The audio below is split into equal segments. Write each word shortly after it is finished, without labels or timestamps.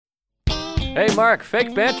Hey, Mark,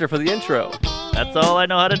 fake banter for the intro. That's all I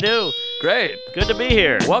know how to do. Great. Good to be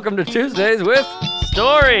here. Welcome to Tuesdays with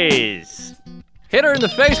Stories. Hit her in the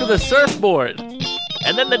face with a surfboard.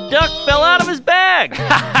 And then the duck fell out of his bag.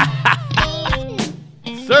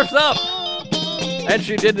 Surf's up. And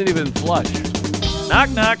she didn't even flush. Knock,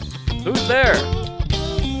 knock. Who's there?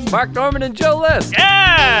 Mark Norman and Joe List.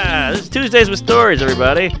 Yeah! This is Tuesdays with Stories,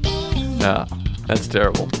 everybody. No, that's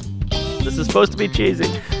terrible. This is supposed to be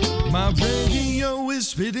cheesy. My radio is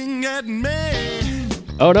spitting at me.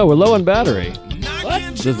 Oh no, we're low on battery.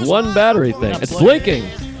 What? There's one battery thing. It's blinking.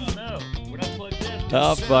 Oh, no. We're not plugged in.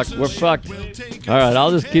 Oh fuck, we're fucked. All right,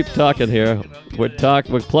 I'll just keep talking here. We're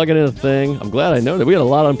plugging in a thing. I'm glad I know that we had a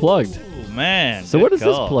lot unplugged. Oh, man. So good what is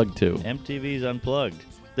this call. plugged to? MTV's Unplugged.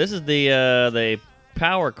 This is the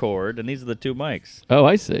power cord, and these are the two mics. Oh,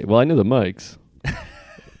 I see. Well, I knew the mics.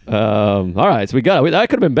 All right, so that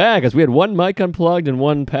could have been bad because we had one mic unplugged and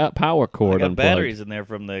one power I cord got unplugged. batteries in there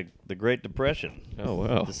from the Great Depression. Oh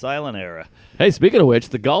wow. The silent era. Hey, speaking of which,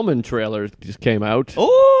 the Gallman trailer just came out.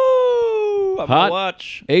 Ooh! I'm Hot. gonna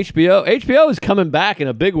watch. HBO is coming back in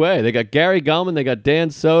a big way. They got Gary Gallman, they got Dan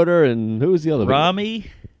Soder, and who's the other one?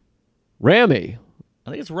 Rami? Rami. I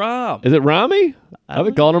think it's Ram. Is it Rami? I've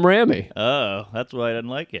been calling him Rami. Oh, that's why I didn't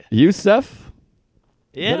like it. Yusef?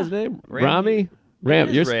 Is Yeah. that his name? Rami?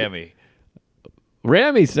 Rami. It is Rami.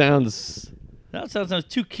 Rami sounds... That sounds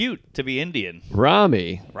too cute to be Indian.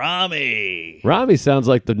 Rami. Rami. Rami sounds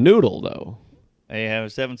like the noodle, though. Hey, I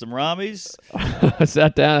was having some Ramis. I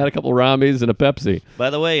sat down, had a couple Ramis and a Pepsi. By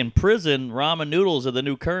the way, in prison, ramen noodles are the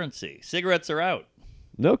new currency. Cigarettes are out.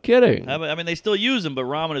 No kidding. I mean, they still use them, but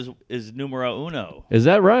ramen is numero uno. Is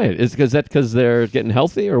that right? Is that because they're getting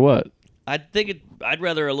healthy or what? I'd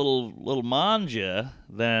rather a little manja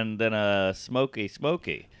than a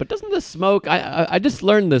smoky. But doesn't the smoke... I just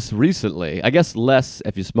learned this recently. I guess less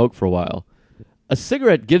if you smoke for a while. A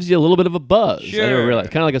cigarette gives you a little bit of a buzz. I Sure. never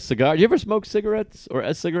realized. Kind of like a cigar. You ever smoke cigarettes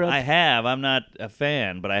or cigarettes? I have. I'm not a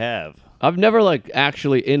fan, but I have. I've never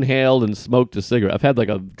actually inhaled and smoked a cigarette. I've had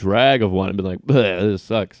a drag of one and been like, this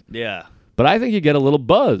sucks. Yeah. But I think you get a little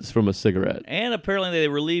buzz from a cigarette. And apparently they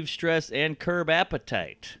relieve stress and curb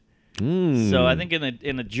appetite. Mm. So I think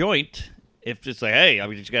in a joint, if it's like, hey,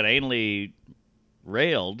 I just got anally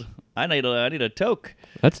railed, I need a toke.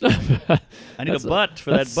 That's not... I need a butt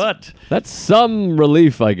for that butt. That's some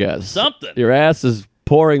relief, I guess. Something. Your ass is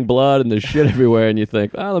pouring blood and there's shit everywhere and you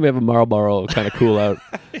think, let me have a Marlboro, kind of cool out.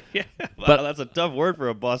 Yeah, wow, But- that's a tough word for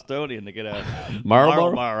a Bostonian to get out.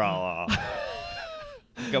 Marlboro?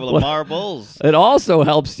 Couple of marbles. It also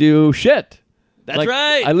helps you shit. That's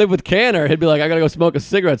right. I live with Canner. He'd be like, I gotta go smoke a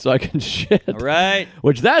cigarette so I can shit. Right.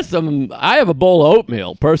 Which I have a bowl of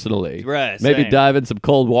oatmeal, personally. Right, Maybe same. dive in some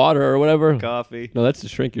cold water or whatever. Coffee. No, that's to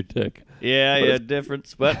shrink your dick. Yeah,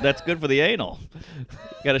 difference. But that's good for the anal.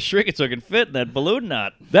 Got to shrink it so it can fit in that balloon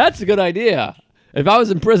knot. That's a good idea. If I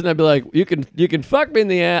was in prison, I'd be like, you can fuck me in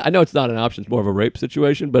the ass. I know it's not an option. It's more of a rape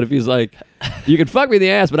situation. But if he's like, you can fuck me in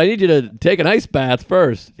the ass, but I need you to take an ice bath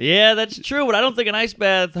first. Yeah, that's true, but I don't think an ice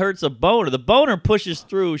bath hurts a boner. The boner pushes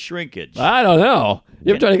through shrinkage. I don't know.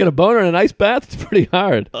 You ever try to get a boner in an ice bath? It's pretty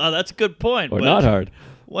hard. Oh, that's a good point. Or but not hard.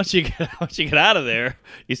 Once you get out of there,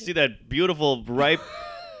 you see that beautiful ripe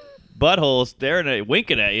butthole staring at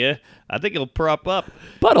winking at you. I think it'll prop up.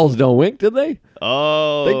 Buttholes don't wink, do they?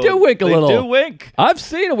 Oh, They do wink a little. They do wink. I've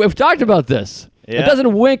seen it. We've talked about this. Yeah. It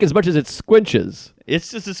doesn't wink as much as it squinches. It's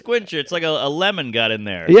just a squincher. It's like a lemon got in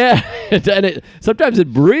there. Yeah, and sometimes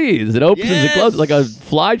it breathes. It opens and Yes. closes like a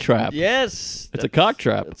fly trap. Yes. It's a cock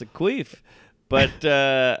trap. It's a queef. But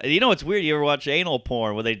you know what's weird? You ever watch anal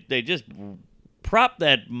porn where they just prop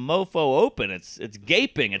that mofo open? It's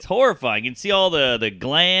gaping. It's horrifying. You can see all the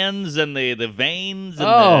glands and the veins and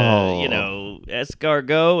Oh. the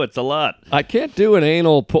escargot. It's a lot. I can't do an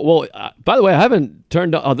anal. By the way, I haven't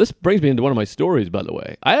turned. Oh, this brings me into one of my stories. By the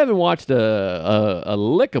way, I haven't watched a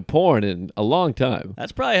lick of porn in a long time.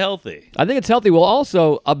 That's probably healthy. I think it's healthy. Well,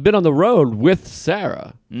 also, I've been on the road with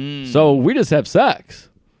Sarah, so we just have sex.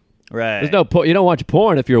 Right. There's no you don't watch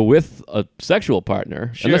porn if you're with a sexual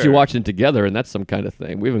partner, unless you're Sure. watching it together, and that's some kind of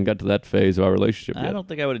thing. We haven't got to that phase of our relationship I yet. don't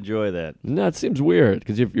think I would enjoy that. No, it seems weird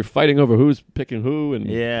because you're fighting over who's picking who, and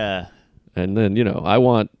Yeah. and then I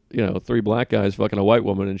want 3 black guys fucking a white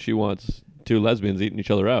woman, and she wants 2 lesbians eating each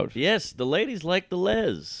other out. Yes, the ladies like the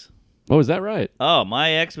les. Oh, is that right? Oh,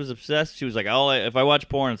 my ex was obsessed. She was like, if I watch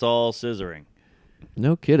porn, it's all scissoring.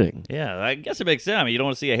 No kidding. Yeah, I guess it makes sense. I mean, you don't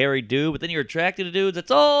want to see a hairy dude, but then you're attracted to dudes. It's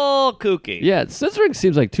all kooky. Yeah, scissoring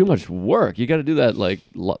seems like too much work. You got to do that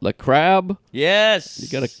like crab. Yes. You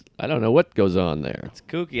got to. I don't know what goes on there. It's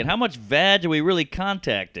kooky. And how much vag are we really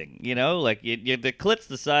contacting? You know, like the clit's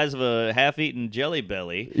the size of a half-eaten Jelly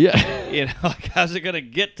Belly. Yeah. You know, like how's it gonna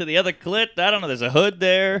get to the other clit? I don't know. There's a hood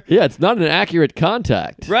there. Yeah, it's not an accurate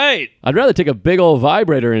contact. Right. I'd rather take a big old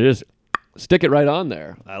vibrator and just stick it right on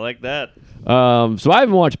there. I like that. So I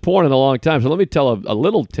haven't watched porn in a long time, so let me tell a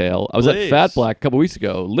little tale. I was at Please. Fat Black a couple weeks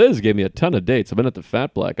ago. Liz gave me a ton of dates. I've been at the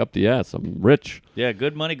Fat Black up the ass. I'm rich. Yeah,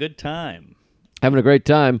 good money, good time. Having a great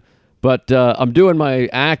time. But I'm doing my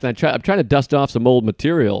act, and I'm trying to dust off some old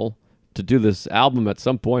material to do this album at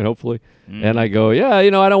some point, hopefully. And I go, yeah, I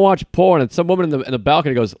don't watch porn. And some woman in the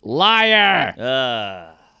balcony goes, liar!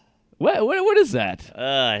 What is that?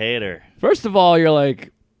 I hate her. First of all, you're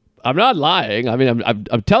like, I'm not lying. I mean,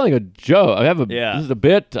 I'm telling a joke. This is a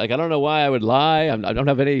bit. Like, I don't know why I would lie. I don't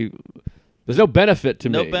have any. There's no benefit to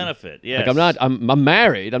me. No benefit. Yes. Like I'm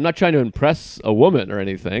married. I'm not trying to impress a woman or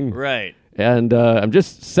anything. Right. And I'm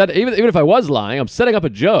just even if I was lying, I'm setting up a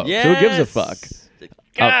joke. Yes. So who gives a fuck?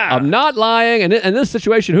 God. I'm not lying, and in this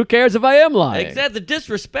situation, who cares if I am lying? Exactly, the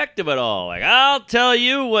disrespect of it all. Like, I'll tell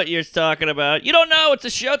you what you're talking about. You don't know. It's a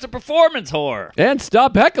show. It's a performance whore. And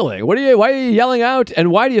stop heckling. Why are you yelling out?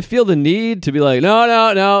 And why do you feel the need to be like, no,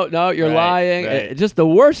 you're Right, lying? right. Just the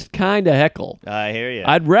worst kind of heckle. I hear you.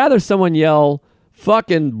 I'd rather someone yell,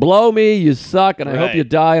 fucking blow me, you suck, and I hope Right. you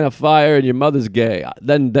die in a fire and your mother's gay,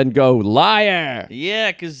 than go, liar.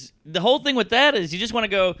 Yeah, because the whole thing with that is you just want to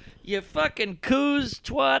go, you fucking coos,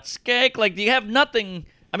 twat, skank. Like, you have nothing.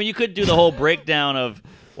 I mean, you could do the whole breakdown of,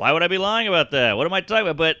 why would I be lying about that? What am I talking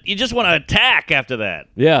about? But you just want to attack after that.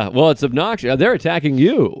 Yeah, well, it's obnoxious. They're attacking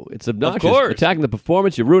you. It's obnoxious. course. Attacking the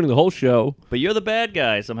performance. You're ruining the whole show. But you're the bad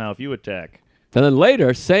guy somehow if you attack. And then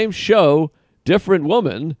later, same show, different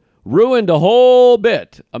woman, ruined a whole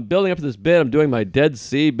bit. I'm building up to this bit. I'm doing my Dead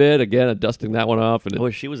Sea bit. Again, I'm dusting that one off. And I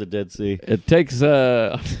wish she was a Dead Sea. it takes,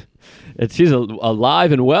 she's a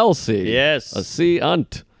alive and well sea. Yes. A sea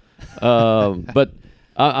unt. But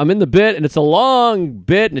I'm in the bit, and it's a long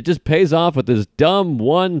bit, and it just pays off with this dumb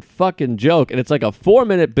one fucking joke. And it's like a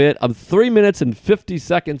 4-minute bit. I'm 3 minutes and 50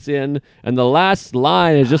 seconds in, and the last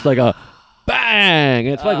line is just like a bang.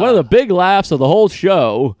 And it's like one of the big laughs of the whole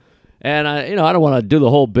show. And I don't want to do the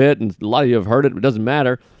whole bit, and a lot of you have heard it. It doesn't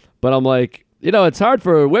matter. But I'm like, it's hard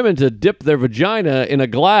for women to dip their vagina in a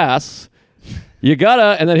glass. You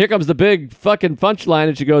gotta, and then here comes the big fucking punchline,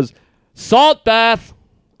 and she goes, salt bath.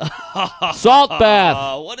 Salt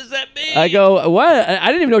bath. What does that mean? I go, what? I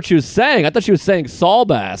didn't even know what she was saying. I thought she was saying Saul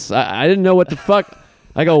bass. I didn't know what the fuck.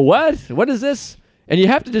 I go, what? What is this? And you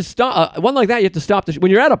have to just stop. One like that, you have to stop. When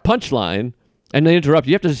you're at a punchline and they interrupt,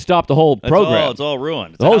 you have to just stop the whole program. It's all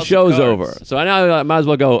ruined. It's The a whole house of show's cards. over. So I might as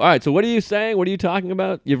well go, all right, so what are you saying? What are you talking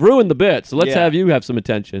about? You've ruined the bit, so let's Yeah. have you have some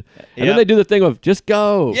attention. And Yep. then they do the thing of, just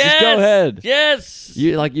go. Yes! Just go ahead. Yes.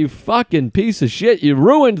 You fucking piece of shit. You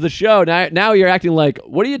ruined the show. Now you're acting like,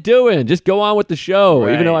 what are you doing? Just go on with the show,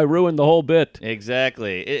 even Right. though I ruined the whole bit.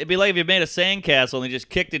 Exactly. It'd be like if you made a sandcastle and you just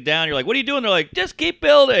kicked it down. You're like, what are you doing? They're like, just keep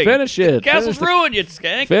building. Finish it. The castle's Finish the- ruined, you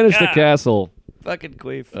skank. Finish the Ah, castle. Fucking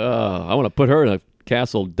queef. I want to put her in a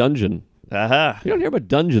castle dungeon. Aha. You don't hear about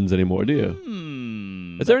dungeons anymore, do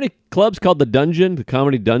you? Is there any clubs called the Dungeon, the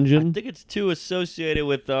Comedy I Dungeon? think it's too associated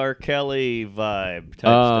with R. Kelly vibe type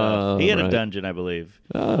Oh, stuff. He had a right. dungeon, I believe.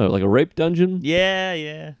 Oh, like a rape dungeon?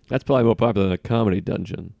 Yeah. That's probably more popular than a comedy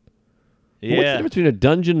dungeon. Yeah. What's the difference between a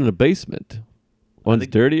dungeon and a basement? One's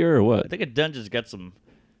dirtier or I what? think a dungeon's got some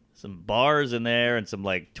bars in there and some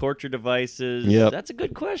like torture devices. Yep. That's a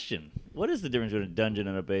good question. What is the difference between a dungeon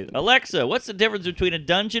and a basement? Alexa, what's the difference between a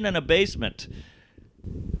dungeon and a basement?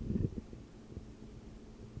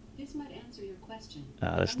 This might answer your question.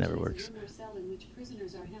 This never Dungeon works. is a room or cell in which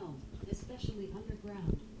prisoners are held, especially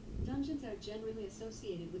underground. Dungeons are generally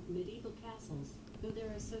associated with medieval castles, though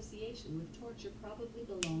their association with torture probably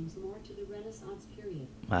belongs more to the Renaissance period.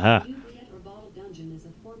 Aha. A Juliet or bottle dungeon is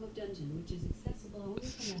a form of dungeon which is accessible only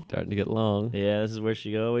from the Starting to get long. Yeah, this is where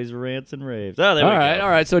she always rants and raves. Oh, there we go. All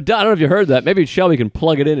right. So I don't know if you heard that. Maybe Shelby can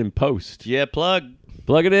plug it in post. Yeah, plug.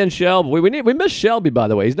 Plug it in, Shelby. We miss Shelby, by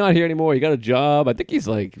the way. He's not here anymore. He got a job. I think he's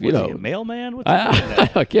like, Was he a mailman? What's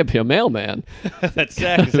I can't be a mailman. that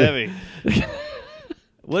sack is heavy.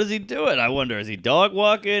 What is he doing? I wonder. Is he dog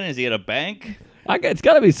walking? Is he at a bank? It's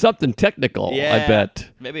got to be something technical, Yeah. I bet.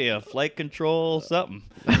 Maybe a flight control, something.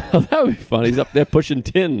 That would be fun. He's up there pushing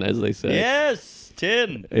tin, as they say. Yes,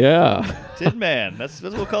 Tin. Yeah. Tin Man. That's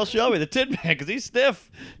what we'll call Shelby, the Tin Man, because he's stiff.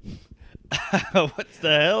 What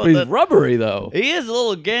the hell? But he's rubbery, though. He is a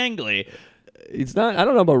little gangly. He's not. I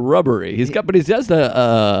don't know about rubbery. But he has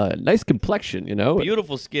a nice complexion. You know.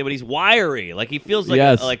 Beautiful skin, but he's wiry. Like he feels like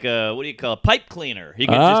Yes. a what do you call a pipe cleaner? He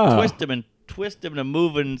can just twist him to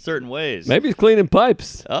move in certain ways. Maybe he's cleaning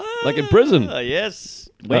pipes, like in prison. Yes,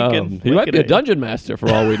 Winking. He might be a dungeon master for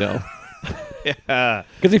all we know. Yeah.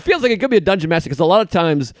 Because he feels like he could be a dungeon master. Because a lot of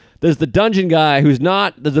times there's the dungeon guy who's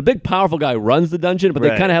not. There's a big powerful guy who runs the dungeon, but they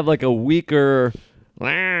Right. kind of have like a weaker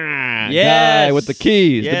guy Yes. with the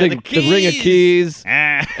keys, Yeah, the the ring of keys,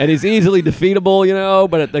 Ah. and he's easily defeatable, you know.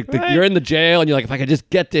 But Right. you're in the jail, and you're like, if I could just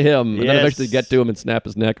get to him, and then Yes. eventually get to him and snap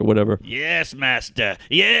his neck or whatever. Yes, master.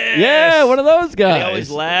 Yes. Yeah, one of those And guys. he always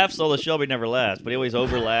laughs, although Shelby never laughs, but he always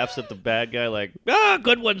over laughs at the bad guy, like,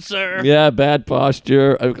 good one, sir. Yeah, bad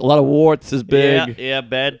posture, a lot of warts is big. Yeah,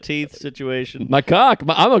 bad teeth situation. My cock.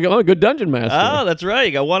 I'm a good dungeon master. Oh, that's right.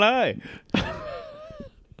 You got one eye.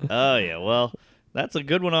 Oh yeah. Well, that's a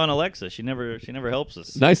good one on Alexa. She never helps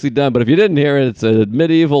us. Nicely done. But if you didn't hear it, it's a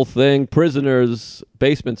medieval thing. Prisoners,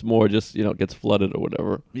 basements more, just, gets flooded or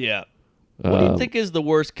whatever. Yeah. What do you Um, think is the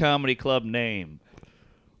worst comedy club name?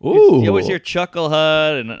 Ooh. You always hear Chuckle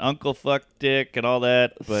Hut and Uncle Fuck Dick and all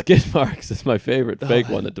that, but Skid Marks is my favorite fake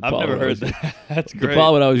one that DePaul I've never heard always that. That's great.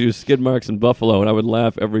 DePaul would always use Skid Marks and Buffalo, and I would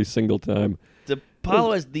laugh every single time.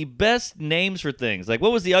 DePaulo has the best names for things. Like,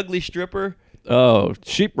 what was the ugly stripper? Oh,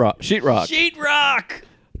 Sheetrock. Sheetrock!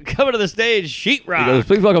 Coming to the stage, Sheetrock. He goes,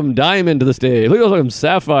 please welcome Diamond to the stage. Please welcome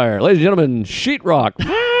Sapphire. Ladies and gentlemen, Sheetrock.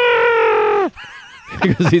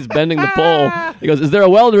 Because he's bending the pole. He goes, is there a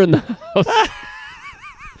welder in the house?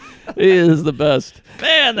 He is the best.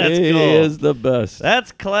 Man, that's he cool. is the best.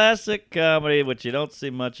 That's classic comedy, which you don't see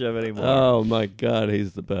much of anymore. Oh, my God,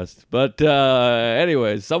 he's the best. But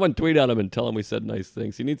anyways, someone tweet at him and tell him we said nice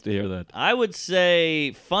things. He needs to hear that. I would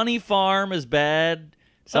say Funny Farm is bad.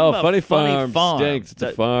 Oh, Something about Funny Farm stinks. It's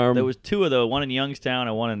a farm. There was two of those, one in Youngstown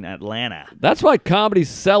and one in Atlanta. That's why Comedy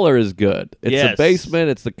Cellar is good. It's Yes. a basement.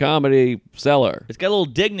 It's the Comedy Cellar. It's got a little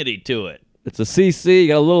dignity to it. It's a CC. You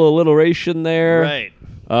got a little alliteration there. Right.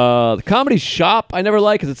 The Comedy Shop I never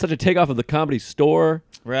like because it's such a takeoff of the Comedy Store.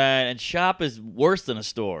 Right. And shop is worse than a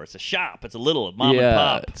store. It's a shop. It's a little mom yeah, and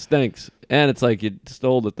pop. it stinks. And it's like you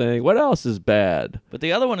stole the thing. What else is bad? But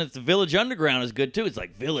the other one, it's the Village Underground, is good too. It's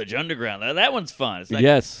like Village Underground. That one's fun. It's like,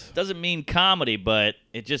 Yes. Doesn't mean comedy, but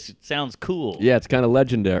it just sounds cool. Yeah, it's kind of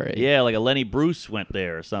legendary. Yeah, like a Lenny Bruce went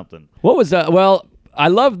there or something. What was that? Well, I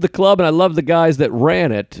loved the club and I loved the guys that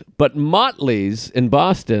ran it, but Motley's in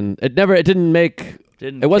Boston, it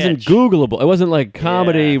wasn't catch. Googleable. It wasn't like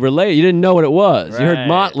comedy Yeah. related. You didn't know what it was. You heard Right.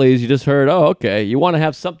 Motley's, you just heard, oh, okay. You want to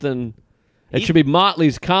have something. It should be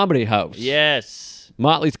Motley's Comedy House. Yes.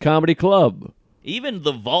 Motley's Comedy Club. Even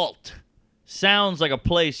the Vault sounds like a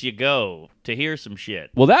place you go to hear some shit.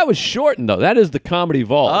 Well, that was shortened, though. That is the Comedy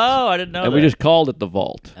Vault. Oh, I didn't know and that. we just called it the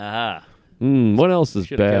Vault. Aha. What else is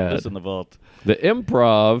Should have kept bad? this in the vault. The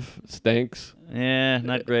Improv stinks. Yeah,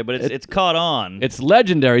 not great, but it's caught on. It's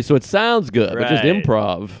legendary, so it sounds good. But just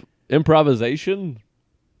Right. improvisation.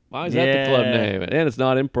 Why is that the club Yeah. name? And it's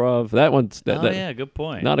not improv. That one's yeah, good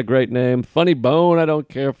point. not a great name. Funny Bone, I don't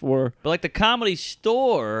care for. But like the Comedy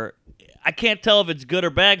Store, I can't tell if it's good or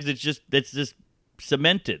bad because it's just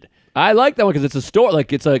cemented. I like that one because it's a store.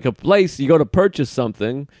 Like it's like a place you go to purchase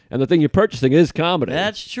something, and the thing you're purchasing is comedy.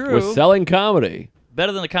 That's true. We're selling comedy.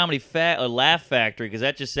 Better than the Comedy Laugh Factory because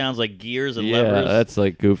that just sounds like gears and Yeah, levers. that's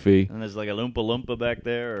like goofy. And there's like a Loompa Loompa back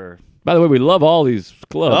there. Or... By the way, we love all these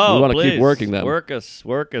clubs. Oh, we want to please. keep working them. Work us.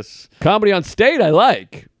 Comedy on State, I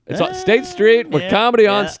like. It's on State Street with yeah, comedy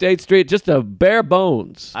on yeah. State Street. Just a bare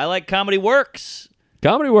bones. I like Comedy Works.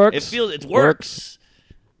 Comedy works. It works.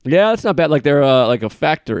 Yeah, that's not bad. Like they're like a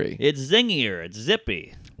factory. It's zingier. It's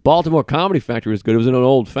zippy. Baltimore Comedy Factory was good. It was in an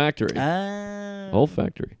old factory. Ah. Old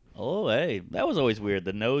factory. Oh, hey, that was always weird.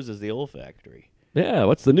 The nose is the old factory. Yeah,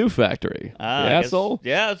 what's the new factory? The I guess- asshole?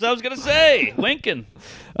 Yeah, that's what I was gonna say. Winking.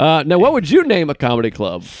 Now, what would you name a comedy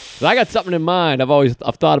club? 'Cause I got something in mind.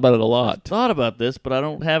 I've thought about it a lot. Thought about this, but I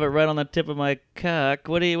don't have it right on the tip of my cock.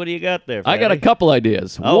 What do you got there? I got a Fatty? couple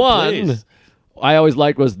ideas. Oh, One please. I always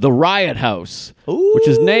liked was the Riot House, which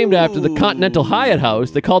is named after the Continental Hyatt House.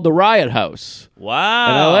 They called the Riot House Wow.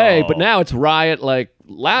 in L.A., but now it's Riot like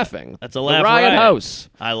laughing. That's a The laugh Riot riot. House.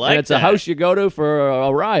 I like And it's that. a house you go to for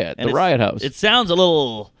a riot. And the it's- Riot House. It sounds a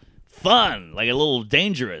little fun, like a little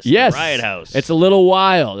dangerous. Yes. The Riot House. It's a little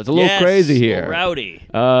wild. It's a little Yes, crazy a here. little rowdy.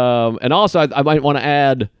 And also, I might want to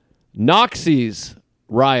add Noxie's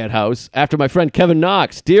Riot House after my friend Kevin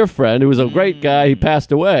Knox, dear friend, who was a great guy. He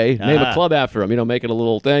passed away. Name a Ah. club after him. Make it a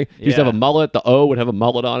little thing. He used to have a Yeah. mullet. The O would have a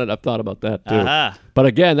mullet on it. I've thought about that too. Aha. But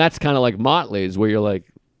again, that's kind of like Motley's, where you're like,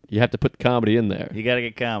 you have to put comedy in there. You got to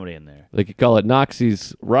get comedy in there. Like you call it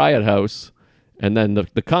Noxie's Riot House, And then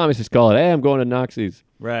the comics just call it, hey, I'm going to Noxie's.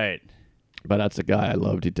 Right. But that's a guy I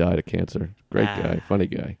loved. He died of cancer. Great guy. Funny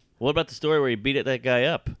guy. What about the story where he beat that guy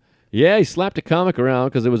up? Yeah, he slapped a comic around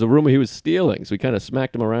because there was a rumor he was stealing. So he kind of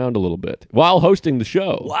smacked him around a little bit while hosting the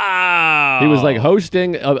show. Wow. He was like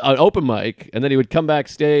hosting an open mic, and then he would come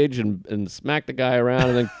backstage and smack the guy around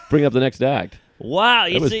and then bring up the next act. Wow.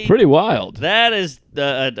 It was pretty wild. That is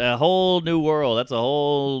a whole new world. That's a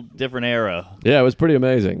whole different era. Yeah, it was pretty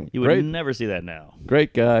amazing. You would never see that now.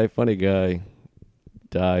 Great guy, funny guy.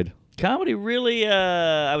 Died. Comedy really,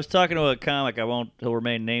 I was talking to a comic, he'll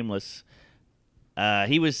remain nameless.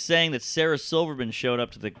 He was saying that Sarah Silverman showed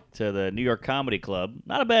up to the New York Comedy Club.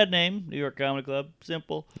 Not a bad name, New York Comedy Club,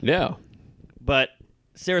 simple. Yeah. But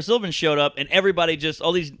Sarah Silverman showed up, and everybody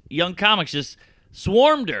all these young comics just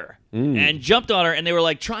swarmed her and jumped on her, and they were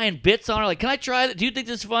like trying bits on her. Like, can I try that? Do you think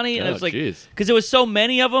this is funny? And Oh, it was like, jeez. because there was so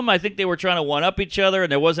many of them, I think they were trying to one up each other,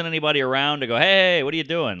 and there wasn't anybody around to go, hey, what are you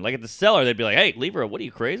doing? Like at the cellar, they'd be like, hey, leave her. What are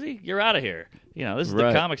you, crazy? You're out of here. This is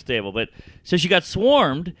Right. the comics table. But so she got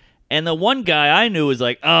swarmed, and the one guy I knew was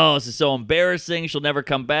like, oh, this is so embarrassing. She'll never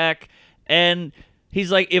come back. And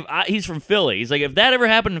he's like, he's from Philly. He's like, if that ever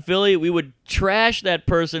happened in Philly, we would trash that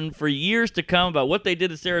person for years to come about what they did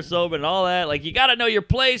to Sarah Silverman and all that. Like, you got to know your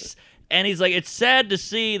place. And he's like, it's sad to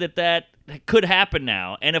see that could happen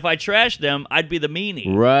now. And if I trashed them, I'd be the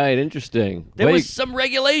meanie. Right, interesting. There Well, was some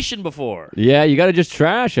regulation before. Yeah, you got to just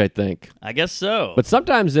trash, I think. I guess so. But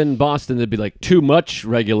sometimes in Boston, there'd be like too much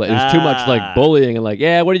regulation. There's too much like Ah. bullying and like,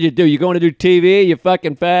 yeah, what did you do? You going to do TV? You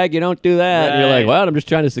fucking fag. You don't do that. And you're like, Right. well, I'm just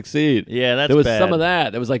trying to succeed. Yeah, that's There was bad. some of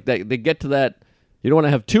that. There was like they get to that. You don't want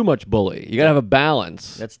to have too much bully. You got to have a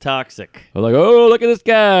balance. That's toxic. Or like, oh, look at this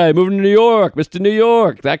guy moving to New York, Mr. New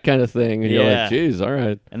York, that kind of thing. And you're Yeah. like, geez, all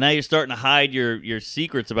right. And now you're starting to hide your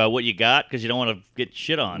secrets about what you got because you don't want to get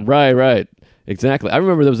shit on. Right. Exactly. I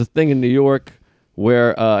remember there was a thing in New York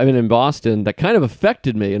where, in Boston, that kind of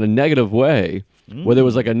affected me in a negative way, where there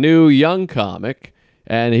was like a new young comic,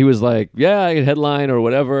 and he was like, yeah, I can headline or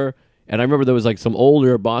whatever. And I remember there was like some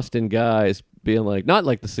older Boston guys being like, not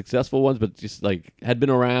like the successful ones, but just like had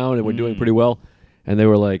been around and were doing pretty well. And they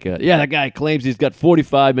were like, yeah, that guy claims he's got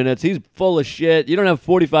 45 minutes. He's full of shit. You don't have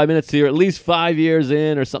 45 minutes here, at least 5 years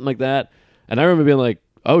in or something like that. And I remember being like,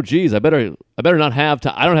 oh, geez, I better not have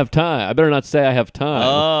time. I don't have time. I better not say I have time.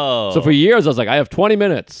 Oh. So for years, I was like, I have 20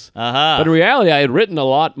 minutes. Uh-huh. But in reality, I had written a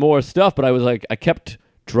lot more stuff, but I was like, I kept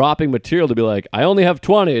dropping material to be like, I only have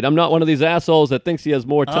 20, and I'm not one of these assholes that thinks he has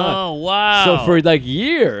more time. Oh, wow. So for like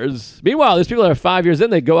years, meanwhile, there's people that are 5 years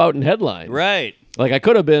in, they go out and headline. Right. Like I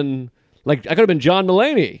could have been John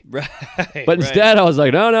Mulaney. Right. But instead, I was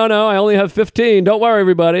like, no, I only have 15. Don't worry,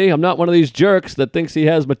 everybody. I'm not one of these jerks that thinks he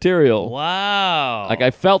has material. Wow. Like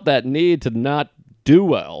I felt that need to not do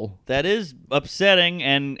well. That is upsetting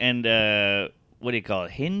and what do you call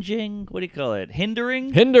it? Hinging? What do you call it?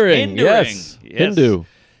 Hindering? Hindering. Yes. Hindu.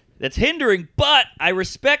 That's hindering, but I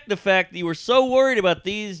respect the fact that you were so worried about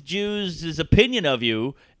these Jews' opinion of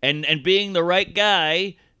you and being the right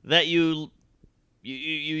guy that you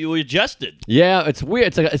adjusted. Yeah, it's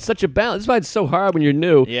weird. It's such a balance. That's why it's so hard when you're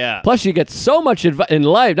new. Yeah. Plus, you get so much advice in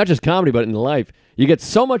life, not just comedy, but in life. You get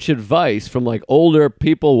so much advice from like older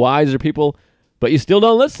people, wiser people, but you still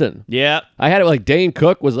don't listen. Yeah. I had it like Dane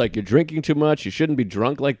Cook was like, you're drinking too much. You shouldn't be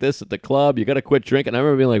drunk like this at the club. You got to quit drinking. I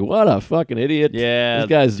remember being like, what a fucking idiot. Yeah, This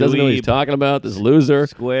guy doesn't know what he's dweeb. talking about, this loser.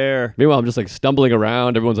 Square. Meanwhile, I'm just like stumbling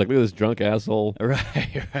around. Everyone's like, look at this drunk asshole.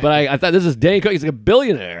 Right. But I thought this is Dane Cook. He's like a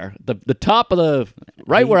billionaire. The top of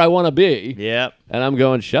right where I want to be. Yeah. And I'm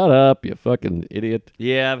going, shut up, you fucking idiot.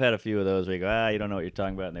 Yeah, I've had a few of those where you go, you don't know what you're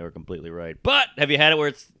talking about, and they were completely right. But have you had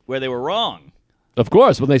it where they were wrong? Of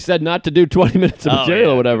course, when they said not to do 20 minutes of Oh, material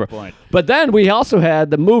yeah, or whatever. good point. But then we also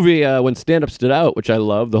had the movie When Stand Up Stood Out, which I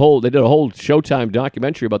love. They did a whole Showtime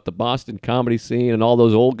documentary about the Boston comedy scene and all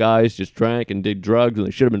those old guys just drank and did drugs and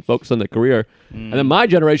they should have been focused on their career. And then my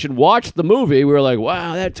generation watched the movie. We were like,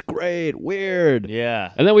 wow, that's great, weird.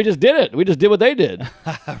 Yeah. And then we just did it. We just did what they did.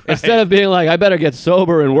 Instead of being like, I better get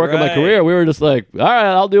sober and work on my Right. carear, we were just like, all right,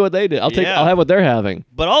 I'll do what they did. Yeah. I'll have what they're having.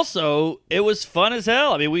 But also, it was fun as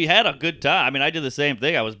hell. I mean, we had a good time. I mean, I did the same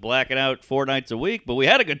thing. I was blacking out 4 nights a week, but we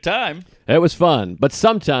had a good time. It was fun, but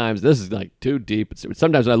sometimes this is like too deep.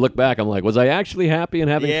 Sometimes when I look back, I'm like, was I actually happy and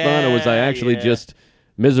having fun, or was I actually Yeah. just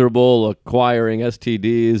miserable, acquiring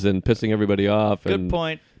STDs and pissing everybody off Good and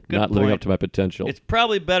point. Good not living point. up to my potential? It's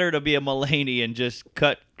probably better to be a Mulaney and just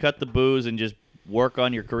cut the booze and just work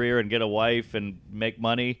on your career and get a wife and make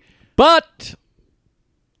money. But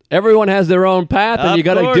everyone has their own path, and Of you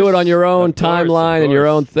got to do course. it on your own Of course, timeline of and your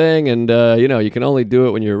course. own thing, and you can only do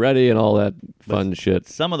it when you're ready and all that fun shit.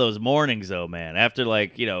 Some of those mornings, though, man, after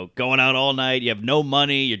going out all night, you have no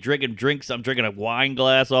money, you're drinking drinks. I'm drinking a wine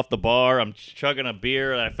glass off the bar. I'm chugging a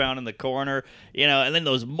beer that I found in the corner, and then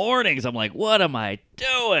those mornings, I'm like, what am I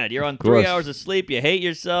doing? You're on 3 course. hours of sleep. You hate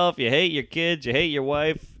yourself. You hate your kids. You hate your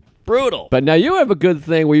wife. Brutal. But now you have a good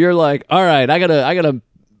thing where you're like, all right, I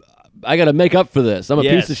gotta make up for this. I'm a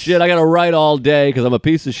Yes. piece of shit. I gotta write all day because I'm a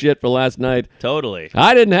piece of shit for last night. Totally.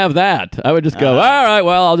 I didn't have that. I would just go, all right,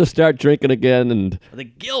 well, I'll just start drinking again, and The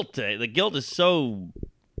guilt is so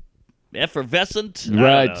effervescent. Right.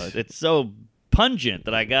 I don't know. It's so pungent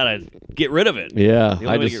that I gotta get rid of it. yeah, The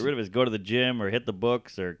only way to get rid of it is go to the gym or hit the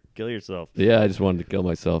books or kill yourself. I just wanted to kill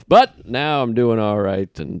myself. But now I'm doing all right,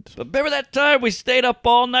 and But remember that time we stayed up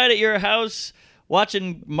all night at your house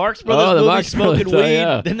watching Marx Brothers the movies, Marx smoking Brothers, weed?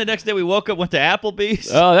 yeah. Then the next day we woke up, went to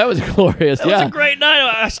Applebee's. oh, that was glorious. that yeah, was a great night.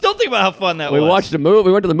 I still think about how fun that we was. watched a movie.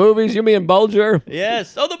 We went to the movies. You, me, and Bulger.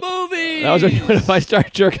 Yes. Oh, the movie. That was if I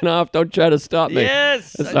start jerking off, don't try to stop me.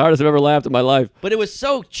 Yes. That's the hardest I've ever laughed in my life. But it was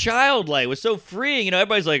so childlike. It was so freeing.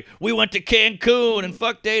 Everybody's like, we went to Cancun and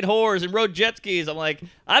fucked 8 whores and rode jet skis. I'm like,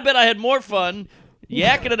 I bet I had more fun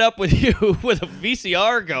yakking it up with you with a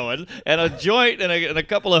VCR going and a joint and a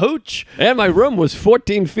couple of hooch. And my room was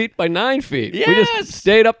 14 feet by 9 feet. We Yes! just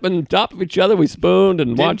stayed up on top of each other. We spooned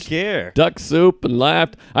and Didn't watched care. Duck Soup and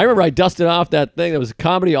laughed. I remember I dusted off that thing that was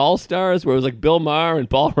Comedy All-Stars where it was like Bill Maher and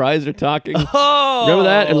Paul Reiser talking. Oh. Remember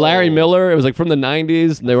that? And Larry Miller. It was like from the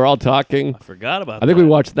 90s, and they were all talking. Forgot about I think that. we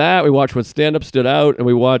watched that. We watched When Stand Up Stood Out, and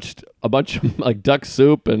we watched a bunch of like Duck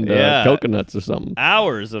Soup and Yeah. coconuts or something.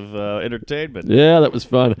 hours of entertainment. Yeah, that was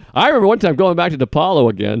fun. I remember one time going back to DePaulo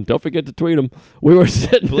again. Don't forget to tweet him. We were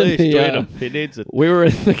sitting Please in the, tweet him. He needs it. we were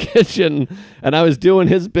in the kitchen, and I was doing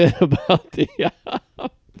his bit about the.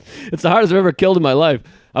 It's the hardest I've ever killed in my life.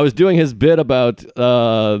 I was doing his bit about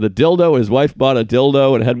the dildo. His wife bought a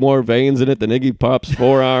dildo and it had more veins in it than Iggy Pop's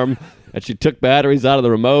forearm. And she took batteries out of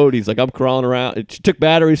the remote. He's like, I'm crawling around. She took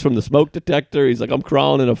batteries from the smoke detector. He's like, I'm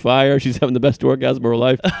crawling in a fire. She's having the best orgasm of her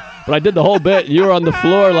life. But I did the whole bit. You were on the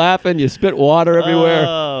floor laughing. You spit water everywhere.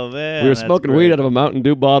 Oh, man. We were that's smoking great. weed out of a Mountain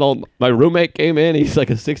Dew bottle. My roommate came in. He's like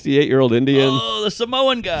a 68-year-old Indian. Oh, the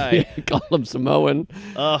Samoan guy. Call him Samoan.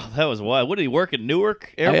 Oh, that was wild. What did he work at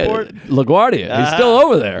Newark Airport? LaGuardia. He's still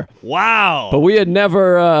over there. Wow. But we had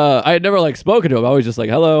never, I had never like spoken to him. I was just like,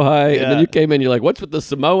 hello, hi. And then Yeah. you came in, you're like, what's with the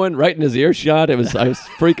Samoan? Right in his earshot. I was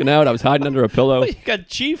freaking out. I was hiding under a pillow. You got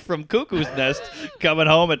Chief from Cuckoo's Nest coming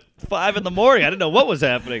home at 5 in the morning. I didn't know what was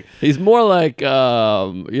happening. He's more like,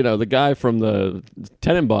 the guy from the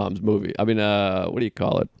Tenenbaums movie. I mean, what do you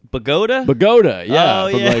call it? Pagoda? Pagoda, yeah.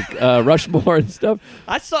 Oh, from yeah. like Rushmore and stuff.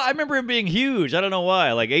 I remember him being huge. I don't know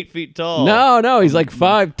why. Like 8 feet tall. No, he's like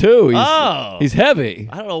 5'2". Oh. He's heavy.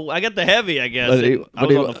 I don't know. I got the heavy, I guess. But he- I but was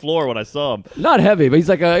he- on the floor when I saw him. Not heavy, but he's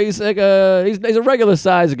a regular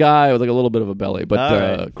sized guy with like a little bit of a belly. But All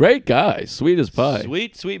right. great guy, sweet as pie.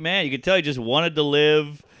 Sweet, sweet man. You could tell he just wanted to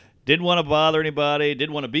live, didn't want to bother anybody,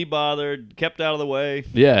 didn't want to be bothered, kept out of the way.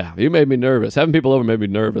 Yeah, you made me nervous. Having people over made me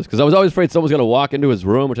nervous because I was always afraid someone was going to walk into his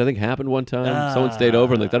room, which I think happened one time. Someone stayed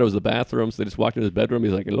over and they thought it was the bathroom, so they just walked into his bedroom.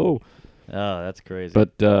 He's like, hello. Oh, that's crazy.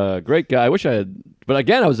 But great guy. I wish I had. But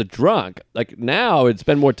again, I was a drunk. Like now, I would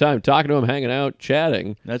spend more time talking to him, hanging out,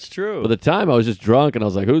 chatting. That's true. But the time I was just drunk, and I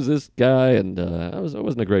was like, "Who's this guy?" And I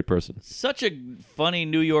wasn't a great person. Such a funny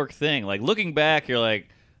New York thing. Like looking back, you're like,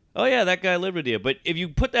 oh yeah, that guy lived with you. But if you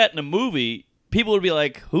put that in a movie, people would be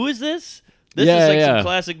like, who is this? This Yeah, is like yeah. some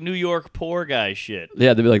classic New York poor guy shit.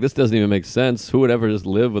 Yeah, they'd be like, "This doesn't even make sense. Who would ever just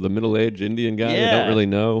live with a middle-aged Indian guy they Yeah. don't really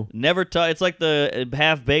know?" Never It's like the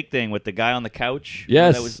half-baked thing with the guy on the couch.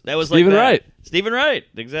 Yes, that was Stephen like that. Wright. Stephen Wright,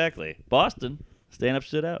 exactly. Boston, stand up,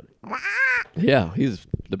 sit out. Yeah, he's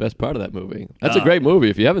the best part of that movie. That's a Oh. great movie.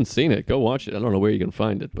 If you haven't seen it, go watch it. I don't know where you can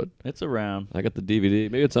find it, but It's around. I got the DVD.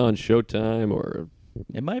 Maybe it's on Showtime or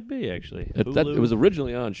It might be actually. it Hulu. was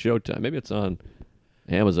originally on Showtime. Maybe it's on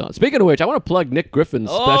Amazon. Speaking of which, I want to plug Nick Griffin's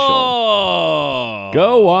special. Oh,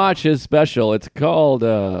 Go watch his special. It's called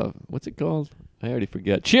what's it called? I already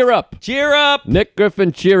forget. Cheer Up. Cheer up. Nick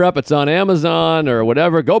Griffin, Cheer Up. It's on Amazon or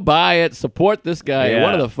whatever. Go buy it. Support this guy. Yeah.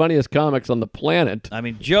 One of the funniest comics on the planet. I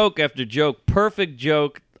mean, joke after joke, perfect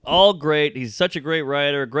joke, all great. He's such a great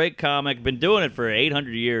writer, great comic. Been doing it for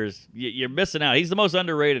 800 years. You're missing out. He's the most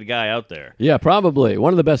underrated guy out there. Yeah, probably.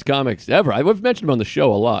 One of the best comics ever. I've mentioned him on the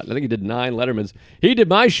show a lot. I think he did 9 Lettermans. He did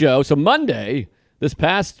my show. So Monday, this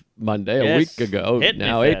past Monday, a Yes. week ago, Hit me,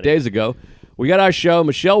 now 8 fatty. days ago, We got our show.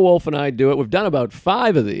 Michelle Wolf and I do it. We've done about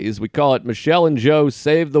 5 of these. We call it Michelle and Joe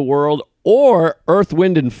Save the World or Earth,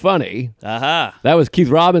 Wind, and Funny. Aha. That was Keith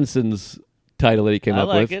Robinson's title that he came I up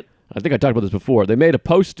like with. it. I think I talked about this before. They made a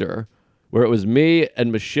poster where it was me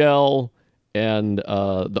and Michelle and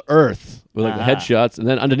the Earth with like the headshots, and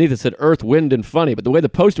then underneath it said Earth, Wind, and Funny. But the way the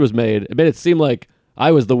poster was made, it made it seem like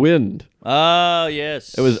I was the wind. Oh,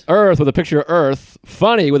 yes. It was Earth with a picture of Earth,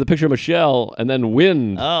 Funny with a picture of Michelle, and then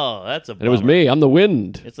Wind. Oh, that's a bummer. And it was me. I'm the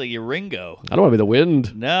wind. It's like your Ringo. I don't want to be the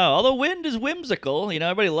wind. No, although wind is whimsical. You know,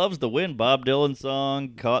 everybody loves the wind. Bob Dylan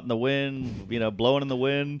song, Caught in the Wind, blowing in the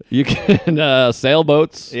wind. You can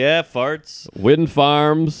sailboats, Yeah, farts. wind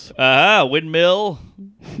farms. Aha, windmill.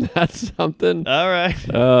 That's something. All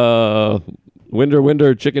right.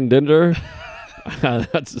 Winder, chicken dinner.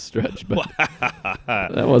 That's a stretch, but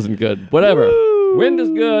that wasn't good. Whatever. Wind is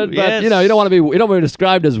good, but Yes. you don't want to be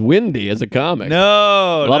described as windy as a comic.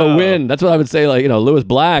 No, A lot of wind. That's what I would say. Like, Lewis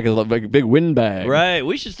Black is like a big windbag. Right.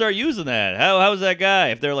 We should start using that. How's that guy?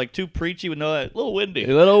 If they're like too preachy, we know that. A little windy. A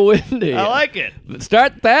little windy. I like it.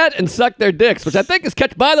 Start that and suck their dicks, which I think is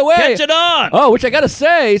by the way. Catch it on. Oh, which I got to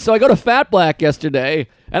say, so I go to Fat Black yesterday,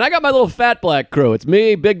 and I got my little Fat Black crew. It's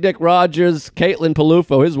me, Big Dick Rogers, Caitlin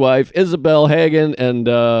Palufo, his wife, Isabel Hagen, and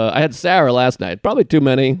I had Sarah last night. Probably too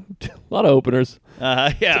many. A lot of openers.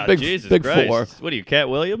 Yeah, big- Jesus big Christ. 4. What are you, Cat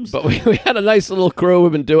Williams? But we had a nice little crew.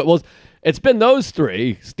 We've been doing well. It's been those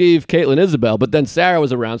 3, Steve, Caitlin, Isabel, but then Sarah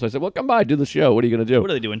was around, so I said, well, come by, do the show. What are you going to do?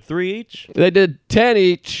 What are they doing, 3 each? They did 10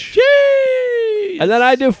 each, Jeez. and then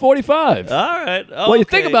I do 45. All right. Well, you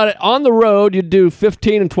think about it, on the road, you do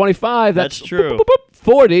 15 and 25. That's true.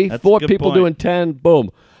 40. That's a 4 good people point. doing 10.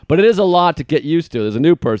 Boom. But it is a lot to get used to. There's a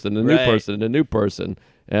new person, a new Right. person, and a new person.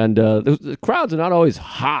 And the crowds are not always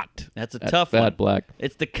hot. That's a at tough Fat one. Black.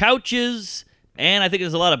 It's the couches, and I think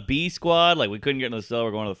there's a lot of B squad. Like, we couldn't get in the cell.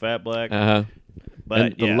 We're going to the Fat Black. Uh-huh. But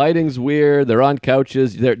And the yeah. lighting's weird. They're on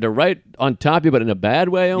couches. They're right on top of you, but in a bad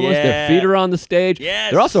way almost. Yeah. Their feet are on the stage.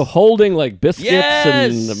 Yes. They're also holding like biscuits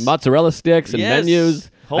Yes. and mozzarella sticks and Yes. menus.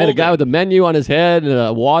 I Hold had a guy it. with a menu on his head and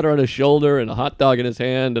a water on his shoulder and a hot dog in his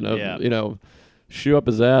hand and a Yeah. shoe up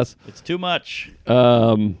his ass. It's too much.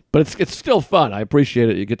 But it's still fun. I appreciate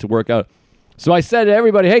it. You get to work out. So I said to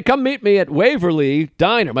everybody, hey, come meet me at Waverly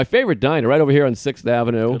Diner, my favorite diner, right over here on 6th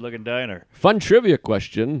Avenue. Good-looking diner. Fun trivia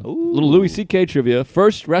question. Little Louis C.K. trivia.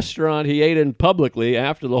 First restaurant he ate in publicly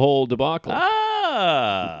after the whole debacle.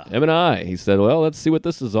 Ah. M&I. He said, well, let's see what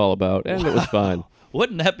this is all about. And it was fine.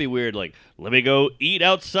 Wouldn't that be weird? Like, let me go eat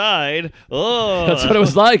outside. Oh. That's what it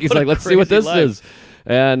was like. He's What a like, let's see what crazy this life. is.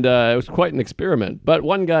 And it was quite an experiment. But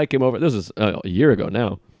one guy came over. This is a year ago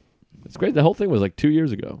now. It's great. The whole thing was like 2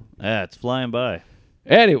 years ago. Yeah, it's flying by.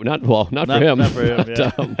 Anyway, not for him. Not for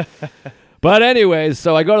him, But, but anyways,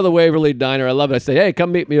 so I go to the Waverly Diner. I love it. I say, hey,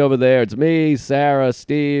 come meet me over there. It's me, Sarah,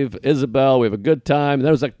 Steve, Isabel. We have a good time. And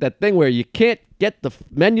there was like that thing where you can't get the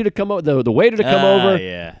menu to come over, the waiter to come over.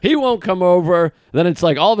 Yeah. He won't come over. Then it's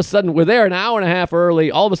like all of a sudden we're there an hour and a half early.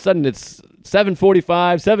 All of a sudden it's 7:45,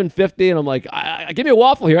 7:50, and I'm like, give me a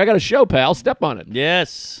waffle here. I got a show, pal. Step on it.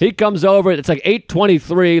 Yes. He comes over. It's like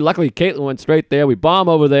 8:23. Luckily, Caitlin went straight there. We bomb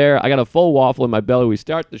over there. I got a full waffle in my belly. We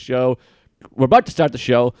start the show. We're about to start the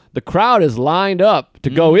show. The crowd is lined up to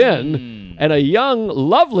go in, and a young,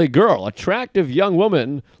 lovely girl, attractive young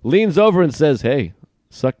woman, leans over and says, hey,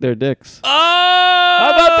 suck their dicks. Oh! How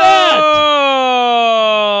about that?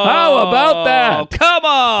 How about that? Come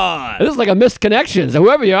on. This is like a missed connection. So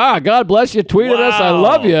whoever you are, God bless you. Tweeted us. I Wow.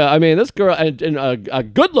 love you. I mean, this girl, and a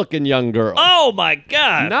good-looking young girl. Oh, my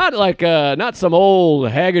God. Not like not some old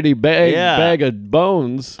Haggerty bag of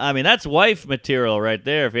bones. I mean, that's wife material right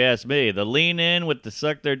there, if you ask me. The lean in with the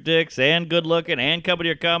suck their dicks and good looking and come to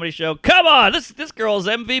your comedy show. Come on, this girl's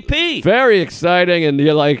MVP. Very exciting, and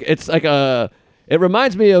you're like, it's like it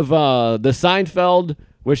reminds me of the Seinfeld,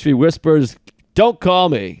 where she whispers, "Don't call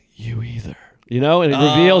me, you either." And it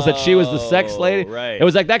reveals that she was the sex lady. Right. It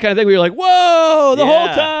was like that kind of thing where you're like, whoa, the whole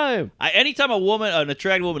Yeah. time. Anytime an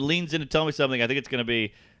attractive woman leans in to tell me something, I think it's going to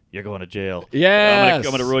be, you're going to jail. Yes. I'm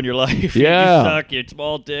going to ruin your life. Yeah. You suck, you're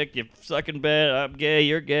small dick, you suck in bed, I'm gay,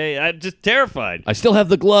 you're gay. I'm just terrified. I still have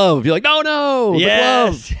the glove. You're like, no, the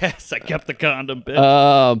glove. Yes, I kept the condom,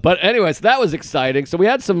 bitch. But anyway, so that was exciting. So we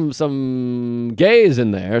had some gays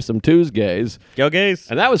in there, some twos gays. Go gays.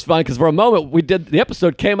 And that was fun because for a moment the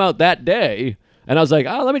episode came out that day, and I was like,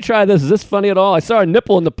 oh, let me try this. Is this funny at all? I saw a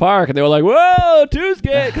nipple in the park, and they were like, whoa,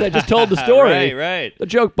 Tuesday, because I just told the story. Right. The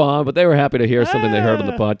joke bombed, but they were happy to hear something they heard on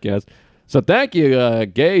the podcast. So thank you,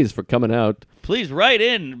 gays, for coming out. please write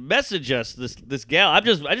in, message us this gal. I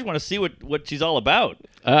just want to see what she's all about.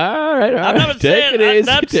 All right. I'm not Take saying it easy. I'm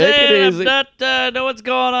not Take it saying easy. I'm not know what's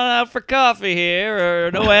going on out for coffee here,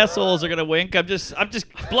 or no assholes are gonna wink. I'm just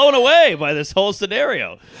blown away by this whole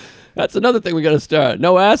scenario. That's another thing we got to start.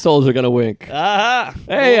 No assholes are going to wink. Aha!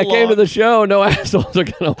 Hey, I came to the show. No assholes are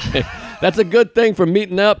going to wink. That's a good thing for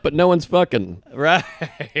meeting up, but no one's fucking. Right.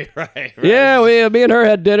 Yeah, me and her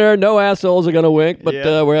had dinner. No assholes are going to wink, but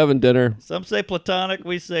Yeah. we're having dinner. Some say platonic.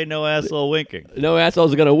 We say no asshole winking. No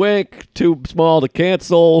assholes are going to wink. Too small to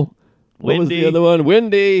cancel. What was the Windy. other one?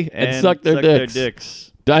 Windy and suck their dicks.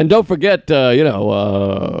 And don't forget,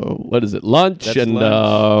 what is it? Lunch That's and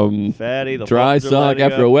lunch. Fatty, the dry phones are sock lighting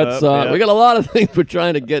after a up. wet Up, sock. yeah. We got a lot of things we're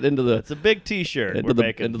trying to get into the It's a big T-shirt into we're the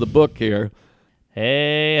making. into the book here.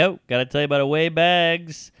 Hey, gotta tell you about Away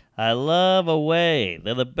bags. I love Away.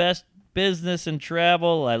 They're the best business and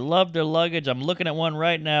travel. I love their luggage. I'm looking at one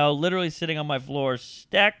right now, literally sitting on my floor,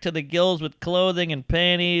 stacked to the gills with clothing and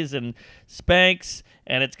panties and Spanx.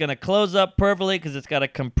 And it's gonna close up perfectly because it's got a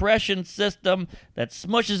compression system that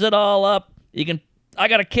smushes it all up. I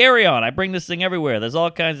got a carry-on. I bring this thing everywhere. There's all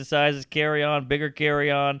kinds of sizes: carry-on, bigger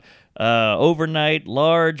carry-on, overnight,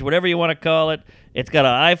 large, whatever you want to call it. It's got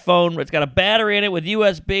an iPhone. It's got a battery in it with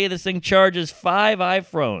USB. This thing charges 5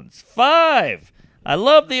 iPhones. 5! I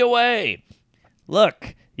love the Away.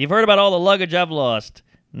 Look, you've heard about all the luggage I've lost.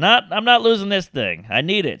 I'm not losing this thing. I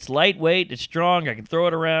need it. It's lightweight. It's strong. I can throw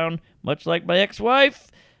it around, much like my ex-wife.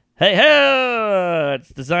 Hey,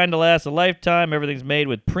 it's designed to last a lifetime. Everything's made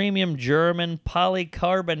with premium German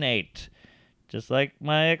polycarbonate. Just like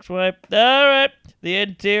my ex-wife. All right. The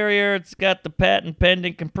interior, it's got the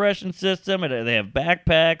patent-pending compression system. They have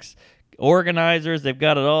backpacks, organizers. They've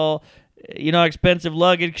got it all. You know how expensive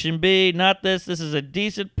luggage can be. Not this. This is a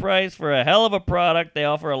decent price for a hell of a product. They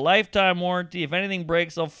offer a lifetime warranty. If anything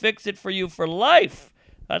breaks, they'll fix it for you for life.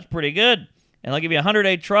 That's pretty good. And they'll give you a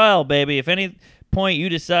 100-day trial, baby. If any point you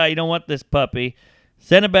decide you don't want this puppy,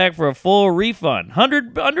 send it back for a full refund.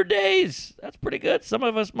 100 days. That's pretty good. Some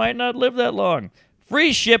of us might not live that long.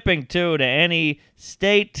 Free shipping, too, to any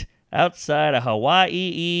state outside of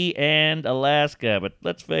Hawaii and Alaska. But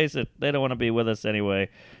let's face it, they don't want to be with us anyway.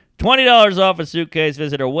 $20 off a suitcase.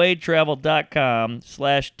 Visit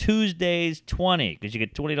awaytravel.com/Tuesdays20 because you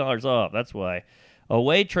get $20 off. That's why.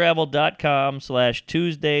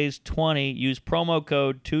 awaytravel.com/Tuesdays20. Use promo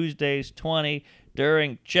code Tuesdays20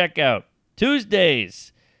 during checkout.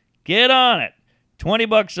 Tuesdays. Get on it.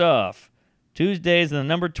 $20 off. Tuesdays and the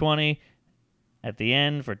number 20 at the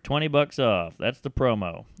end for $20 off. That's the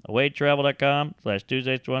promo.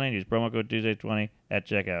 awaytravel.com/Tuesdays20. Use promo code Tuesdays20 at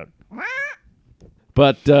checkout.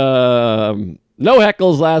 But no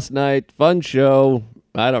heckles last night. Fun show.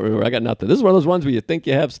 I don't remember. I got nothing. This is one of those ones where you think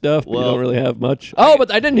you have stuff, but you Well, don't really have much. Oh,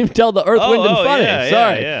 but I didn't even tell the Earth, Wind, and Funny. yeah,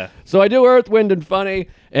 Sorry. yeah. So I do Earth, Wind, and Funny,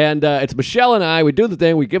 and it's Michelle and I. We do the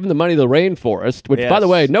thing. We give them the money to the rainforest, which, by the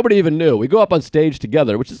Yes. way, nobody even knew. We go up on stage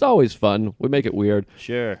together, which is always fun. We make it weird.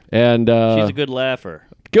 Sure. And She's a good laugher.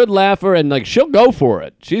 good laugher, and like she'll go for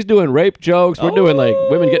it. She's doing rape jokes. We're doing like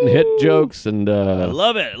women getting hit jokes, and I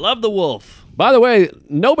love it. Love the wolf. by the way,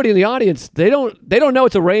 nobody in the audience they don't know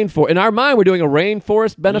it's a rainforest. In our mind, we're doing a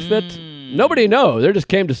rainforest benefit. Nobody knows. They just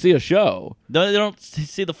came to see a show. They don't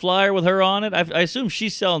see the flyer with her on it? I assume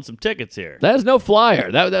she's selling some tickets here. That is no flyer.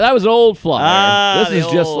 That was an old flyer. Ah, this the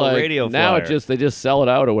is just old like radio now flyer. they just sell it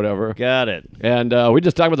out or whatever. Got it. And we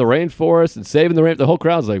just talked about the rainforest and saving the rain. The whole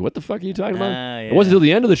crowd's like, "What the fuck are you talking about?" Ah, It wasn't until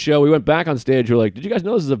the end of the show we went back on stage. We were like, "Did you guys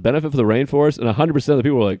know this is a benefit for the rainforest?" And 100% of the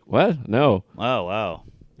people were like, "What? No." Oh, wow.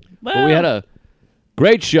 But we had a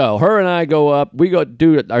great show. Her and I go up. We go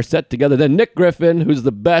do our set together. Then Nick Griffin, who's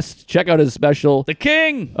the best. Check out his special. The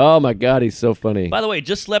king. Oh my God, he's so funny. By the way,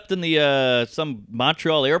 just slept in the some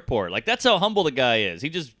Montreal airport. Like, that's how humble the guy is.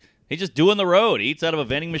 He's just doing the road. He eats out of a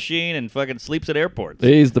vending machine and fucking sleeps at airports.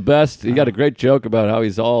 He's the best. He got a great joke about how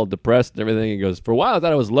he's all depressed and everything. He goes, "For a while I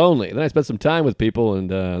thought I was lonely. Then I spent some time with people,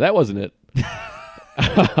 and that wasn't it."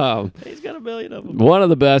 He's got a million of them. One of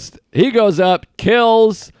the best. He goes up,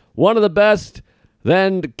 kills. One of the best.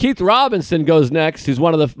 Then Keith Robinson goes next. Who's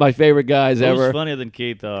one of my favorite guys ever. Who's funnier than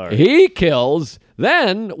Keith are? He kills.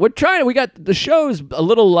 Then we got the show's a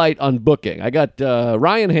little light on booking. I got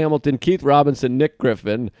Ryan Hamilton, Keith Robinson, Nick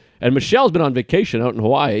Griffin, and Michelle's been on vacation out in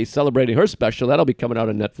Hawaii celebrating her special. That'll be coming out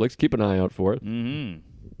on Netflix. Keep an eye out for it. Mm-hmm.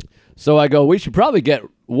 So I go, we should probably get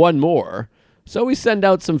one more. So we send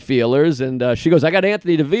out some feelers, and she goes, I got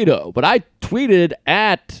Anthony DeVito. But I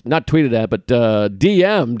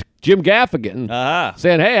DM'd Jim Gaffigan Aha.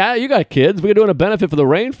 saying, hey, you got kids. We're doing a benefit for the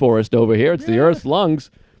rainforest over here. It's the Earth's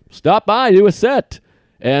lungs. Stop by, do a set.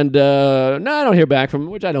 And no, I don't hear back from him,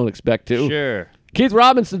 which I don't expect to. Sure. Keith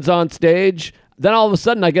Robinson's on stage. Then all of a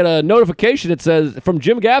sudden, I get a notification. It says from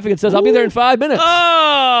Jim Gaffigan. It says, "I'll be there in 5 minutes."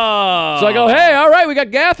 Oh! So I go, "Hey, all right, we got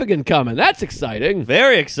Gaffigan coming. That's exciting."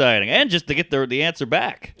 Very exciting. And just to get the answer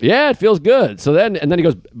back. Yeah, it feels good. So then he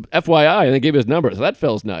goes, "FYI," and then gave me his number. So that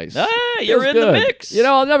feels nice. Ah, you're Feels in the good. mix. You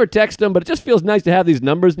know, I'll never text him, but it just feels nice to have these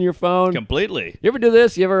numbers in your phone. Completely. You ever do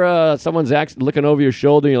this? You ever someone's looking over your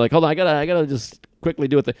shoulder, and you're like, "Hold on, I gotta just quickly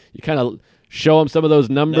do it." You kind of show them some of those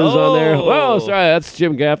numbers on there. No. Oh, sorry, that's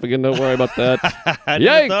Jim Gaffigan. Don't worry about that. I Yikes!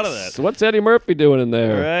 never thought of that. What's Eddie Murphy doing in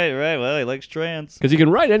there? Right. Well, he likes trans. Because you can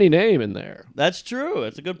write any name in there. That's true.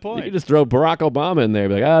 That's a good You point. can just throw Barack Obama in there.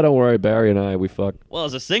 Be like, don't worry, Barry and I, we fuck. Well,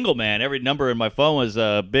 as a single man, every number in my phone was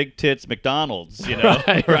Big Tits McDonald's, you know,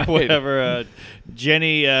 Right, or right. whatever.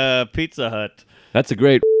 Jenny Pizza Hut. That's a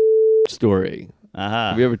great story. Uh-huh.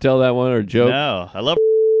 Have you ever tell that one or joke? No, I love.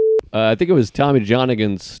 I think it was Tommy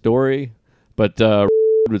Johnigan's story, but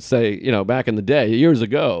would say, back in the day, years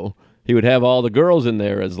ago, he would have all the girls in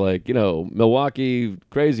there as like, Milwaukee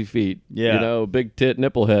crazy feet, Yeah. big tit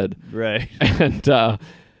nipple head. Right. And,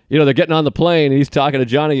 they're getting on the plane and he's talking to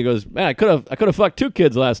Johnny. He goes, "Man, I could have fucked 2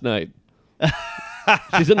 kids last night."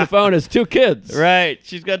 She's in the phone as 2 kids. Right.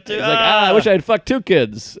 She's got two. He's like, I wish I had fucked 2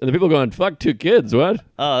 kids. And the people going, "Fuck 2 kids, what?"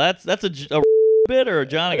 Oh, that's a bit or a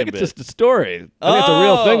Johnny I think bit? it's just a story. I think it's a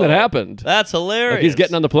real thing that happened. That's hilarious. Like he's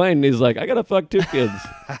getting on the plane and he's like, "I gotta fuck 2 kids."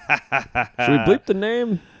 Should we bleep the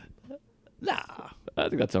name? Nah. I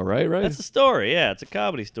think that's all right, right? That's a story. Yeah, it's a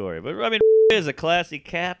comedy story. But I mean, is a classy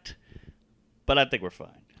cat. But I think we're fine.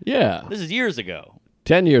 Yeah. This is years ago.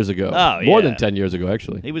 10 years ago. Oh, More yeah. than 10 years ago,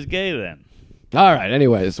 actually. He was gay then. All right,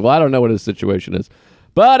 anyways. Well, I don't know what his situation is.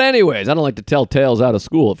 But anyways, I don't like to tell tales out of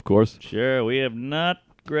school, of course. Sure, we have not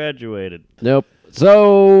graduated. Nope.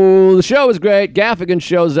 So the show is great. Gaffigan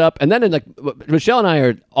shows up, and then Michelle and I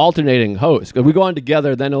are alternating hosts. 'Cause we go on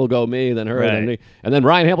together, then it'll go me, then her, then Right. me. And then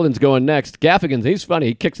Ryan Hamilton's going next. Gaffigan's, he's funny.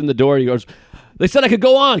 He kicks in the door. He goes, "They said I could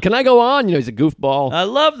go on. Can I go on?" He's a goofball. I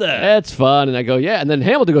love that. It's fun. And I go, "Yeah." And then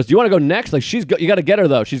Hamilton goes, "Do you want to go next?" Like, you got to get her,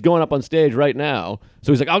 though. She's going up on stage right now.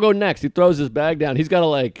 So he's like, "I'll go next." He throws his bag down. He's got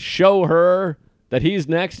to, show her that he's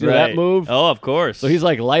next. You know that move? Oh, of course. So he's,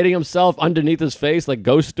 lighting himself underneath his face, like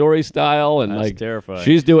Ghost Story style. And, That's terrifying.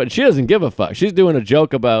 she doesn't give a fuck. She's doing a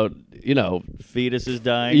joke about, fetus is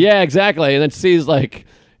dying. yeah, exactly. And then sees,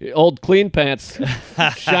 old clean pants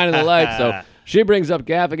shining the light. So she brings up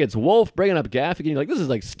Gaffigan's Wolf, bringing up Gaffigan. You're like, this is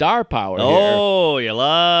like star power here. Oh, a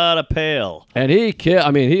lot of pale. And he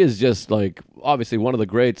is just obviously one of the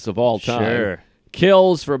greats of all time. Sure.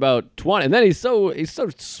 Kills for about 20, and then he's so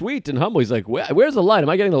sweet and humble. He's like, "Where's the light? Am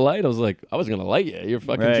I getting the light?" I was like, "I wasn't gonna light you. You're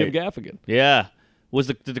fucking Right. Jim Gaffigan." Yeah.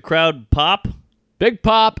 Did the crowd pop? Big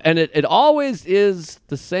pop, and it always is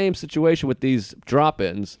the same situation with these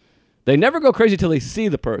drop-ins. They never go crazy till they see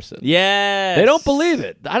the person. Yes. They don't believe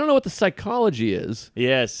it. I don't know what the psychology is.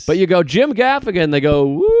 Yes. But you go Jim Gaffigan, they go,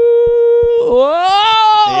 "Woo, whoa!"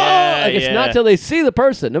 Yeah, it's yeah. not till they see the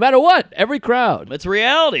person, no matter what. Every crowd. It's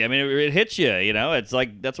reality. I mean, it hits you, It's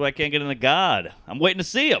like, that's why I can't get into God. I'm waiting to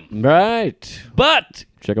see him. Right. But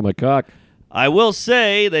Check out my cock. I will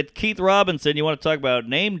say that Keith Robinson, you want to talk about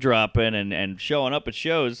name dropping and showing up at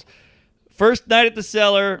shows. First night at the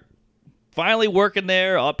Cellar, finally working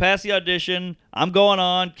there. I'll pass the audition. I'm going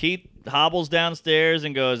on. Keith hobbles downstairs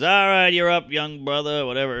and goes, "All right, you're up, young brother,"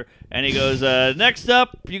 whatever. And he goes, "Next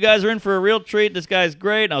up, you guys are in for a real treat. This guy's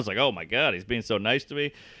great." And I was like, "Oh my God, he's being so nice to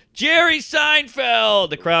me." Jerry Seinfeld.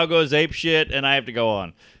 The crowd goes ape shit, and I have to go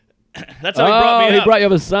on. That's how he brought me he up. brought you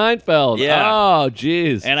up a Seinfeld. Yeah. Oh,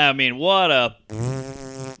 jeez. And I mean, what a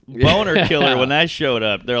boner killer when that showed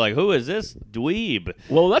up. They're like, "Who is this dweeb?"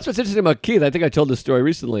 Well, that's what's interesting about Keith. I think I told this story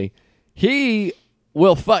recently. He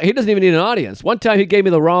will fuck. He doesn't even need an audience. One time he gave me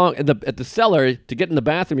the wrong at the Cellar to get in the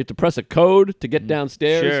bathroom. You have to press a code to get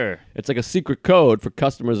downstairs. Sure. It's like a secret code for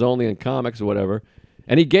customers only in comics or whatever.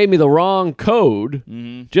 And he gave me the wrong code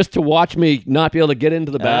just to watch me not be able to get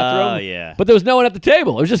into the bathroom. Oh, yeah. But there was no one at the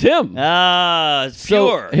table. It was just him. It's So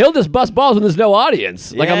pure. he'll just bust balls when there's no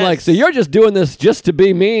audience. Like, I'm like, Yes. so you're just doing this just to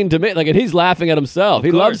be mean to me. Like, and he's laughing at himself. He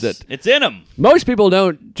Of loves course. it. It's in him. Most people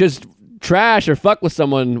don't just trash or fuck with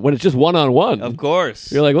someone when it's just one-on-one. Of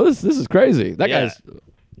course. You're like, well, this is crazy. That Yeah.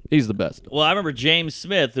 he's the best. Well, I remember James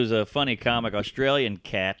Smith, who's a funny comic, Australian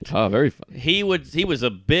cat. Oh, very funny. He was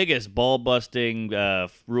the biggest ball busting,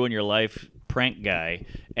 ruin your life prank guy,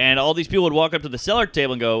 and all these people would walk up to the Cellar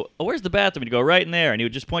table and go, "Oh, where's the bathroom?" He'd go right in there, and he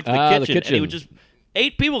would just point to the The kitchen, and he kitchen. would just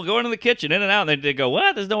 8 people go into the kitchen, in and out, and they'd go,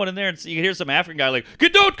 "What? There's no one in there." And so you could hear some African guy like,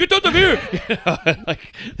 get out of here!"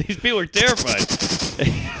 Like, these people are terrified.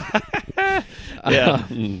 Yeah.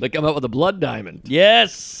 They come out with a blood diamond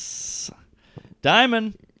Yes.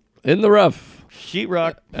 Diamond. in the rough.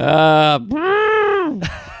 Sheetrock. I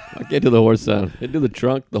can't do the horse sound. I do the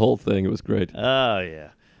trunk, the whole thing. It was great. Oh, yeah.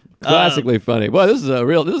 Classically funny. Boy, this is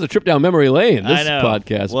a trip down memory lane, this I know.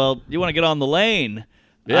 podcast. Well, you want to get on the lane.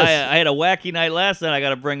 Yes. I had a wacky night last night I got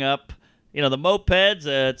to bring up. You know, the mopeds,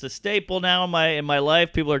 it's a staple now in my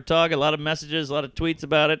life. People are talking, a lot of messages, a lot of tweets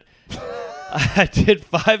about it. I did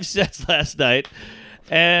 5 sets last night,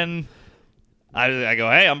 and I go,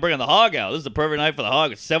 hey, I'm bringing the hog out. This is the perfect night for the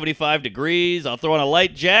hog. It's 75 degrees. I'll throw on a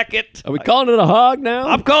light jacket. Are we calling it a hog now?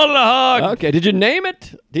 I'm calling it a hog. Okay, did you name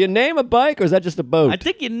it? Do you name a bike, or is that just a boat? I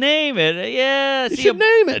think you name it. Yeah. you see, should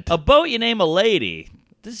name it. A boat, you name a lady.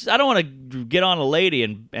 I don't want to get on a lady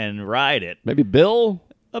and ride it. Maybe Bill?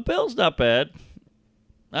 A bill's not bad.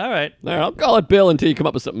 All right. All right, I'll call it Bill until you come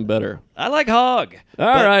up with something better. I like hog. All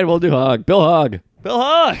right, we'll do Hog. Bill Hog. Bill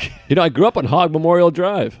Hog. You know, I grew up on Hog Memorial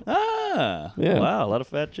Drive. Ah. Yeah. Wow, a lot of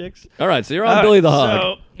fat chicks. All right, so you're on All Billy right, the Hog.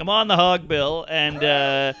 So I'm on the hog bill,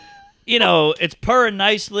 and you know, it's purring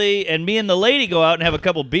nicely, and me and the lady go out and have a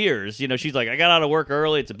couple beers. You know, she's like, I got out of work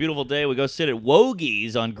early. It's a beautiful day. We go sit at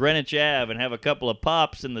Wogie's on Greenwich Ave and have a couple of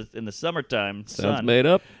pops in the summertime Sounds sun. made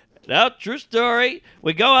up. No, true story.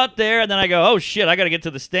 We go out there, and then I go, oh, shit, I got to get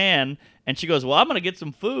to the stand. And she goes, well, I'm going to get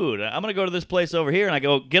some food. I'm going to go to this place over here. And I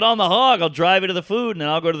go, get on the hog. I'll drive you to the food, and then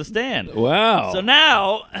I'll go to the stand. Wow. So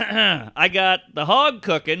now I got the hog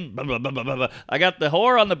cooking. I got the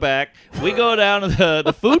whore on the back. We go down to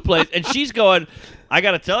the food place, and she's going, I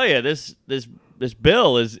got to tell you, this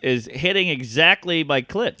bill is hitting exactly my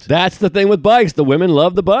clit. That's the thing with bikes. The women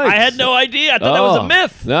love the bikes. I had no idea. I thought that was a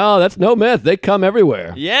myth. No, that's no myth. They come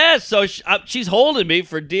everywhere. Yeah, so she's holding me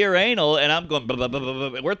for dear anal, and I'm going,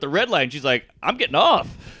 we're at the red light, and she's like, I'm getting off.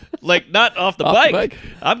 Like, not off the Off the bike. bike.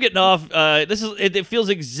 I'm getting off. It feels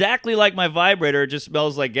exactly like my vibrator. It just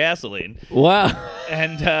smells like gasoline. Wow.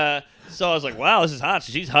 And so I was like, wow, this is hot.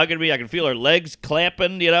 So she's hugging me. I can feel her legs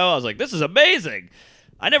clamping, you know. I was like, this is amazing.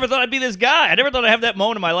 I never thought I'd be this guy. I never thought I'd have that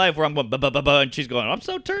moment in my life where I'm going, and she's going, I'm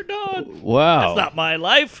so turned on. Wow. That's not my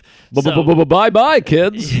life. Bye-bye,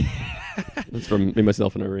 kids. That's from me,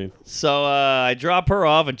 myself, and Irene. So I drop her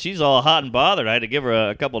off, and she's all hot and bothered. I had to give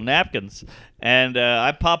her a couple napkins. And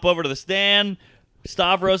I pop over to the stand.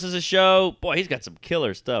 Stavros is a show. Boy, he's got some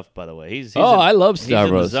killer stuff, by the way. I love He's in the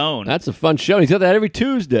Stavros. zone. That's a fun show. He's got that every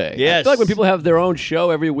Tuesday. Yes. I feel like when people have their own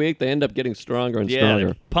show every week, they end up getting stronger and Yeah, stronger.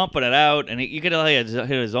 they're pumping it out, and you can tell he had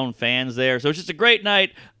his own fans there. So it's just a great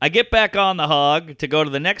night. I get back on the hog to go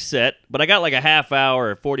to the next set, but I got like a half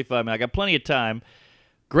hour or 45 minutes. I got plenty of time.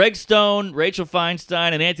 Greg Stone, Rachel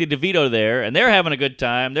Feinstein, and Anthony DeVito there, and they're having a good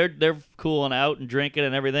time. They're cooling out and drinking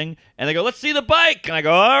and everything. And they go, let's see the bike. And I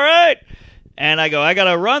go, all right. And I go, I got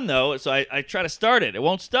to run, though. So I try to start it. It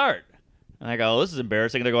won't start. And I go, oh, this is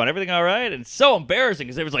embarrassing. And they're going, everything all right? And it's so embarrassing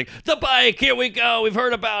because everyone's like, the bike, here we go. We've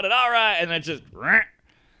heard about it. All right. And then just,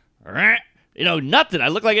 you know, nothing. I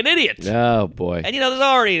look like an idiot. Oh, boy. And, you know, there's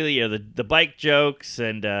already, you know, the bike jokes.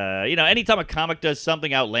 And, you know, anytime a comic does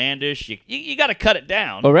something outlandish, you got to cut it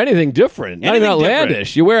down. Or anything different. Not even Anything outlandish.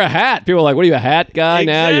 different. You wear a hat. People are like, what are you, a hat guy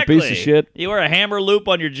now? You piece of shit. You wear a hammer loop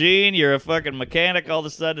on your jean. You're a fucking mechanic all of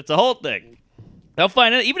a sudden. It's a whole thing. They'll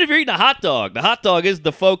find it. Even if you're eating a hot dog, the hot dog is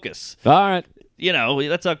the focus. All right. You know,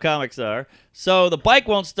 that's how comics are. So the bike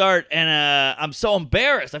won't start, and I'm so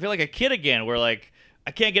embarrassed. I feel like a kid again, where, like,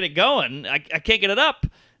 I can't get it going. I can't get it up.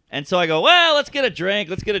 And so I go, well, let's get a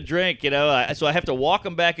drink, you know. So I have to walk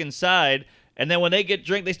them back inside, and then when they get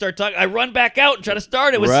drink, they start talking. I run back out and try to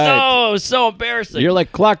start. It was so embarrassing. You're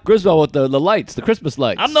like Clark Griswold with the lights, the Christmas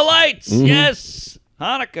lights. I'm the lights. Mm-hmm. Yes.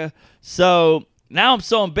 Hanukkah. So now I'm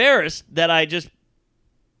so embarrassed that I just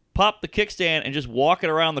pop the kickstand and just walk it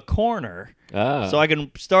around the corner so I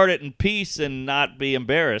can start it in peace and not be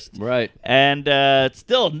embarrassed. Right. And it's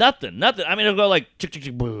still nothing. I mean, it'll go like chick chick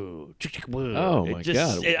chick boo, chick chick boo. Oh, my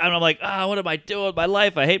God. And I'm like, what am I doing with my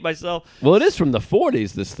life? I hate myself. Well, it is from the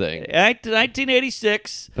 40s, this thing.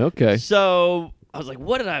 1986. Okay. So I was like,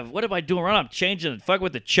 what am I doing wrong? I'm changing, fucking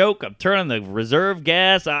with the choke. I'm turning the reserve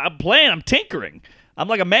gas. I'm tinkering. I'm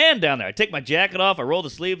like a man down there. I take my jacket off. I roll the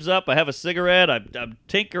sleeves up. I have a cigarette. I'm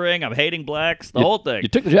tinkering. I'm hating blacks. The whole thing. You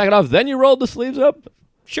took the jacket off, then you rolled the sleeves up?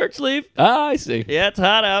 Shirt sleeve. Ah, I see. Yeah, it's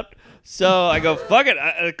hot out. So I go, fuck it.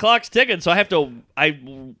 The clock's ticking. So I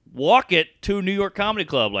walk it to New York Comedy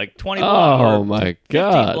Club, like 20 blocks. Oh, or my 15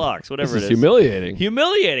 God. blocks, whatever This it is is. humiliating.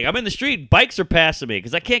 Humiliating. I'm in the street. Bikes are passing me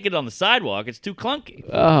because I can't get on the sidewalk. It's too clunky.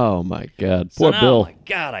 Oh, my God. So Poor now, Bill. oh my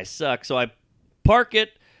God, I suck. So I park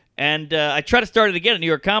it, and I try to start it again at New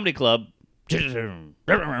York Comedy Club. It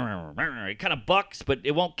kind of bucks, but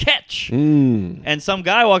it won't catch. Mm. And some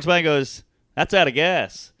guy walks by and goes, That's out of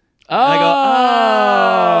gas. Oh, And I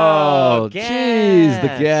go, jeez, the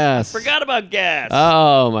gas. Forgot about gas.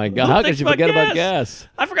 Oh my God! Who How could thinks you about forget about gas? gas?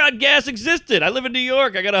 I forgot gas existed. I live in New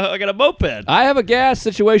York. I got a moped. I have a gas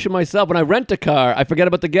situation myself. When I rent a car, I forget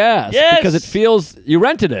about the gas Yes. because it feels you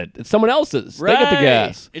rented it. It's someone else's. They get the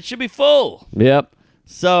gas. It should be full. Yep.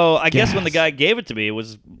 So I guess when the Gas. guy gave it to me, it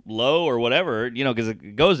was low or whatever, because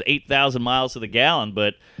it goes 8,000 miles to the gallon.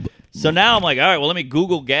 But so now I'm like, all right, well, let me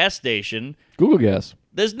Google gas station. Google gas.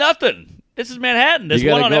 There's nothing. This is Manhattan. There's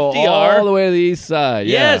You one gotta on go FDR. all the way to the east side.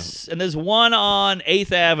 Yes, and there's one on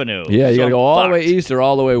 8th Avenue. Yeah, you So gotta I'm go all the way fucked. east or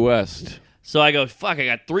all the way west. So I go, fuck, I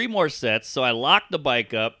got 3 more sets. So I lock the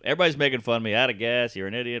bike up. Everybody's making fun of me. Out of gas. You're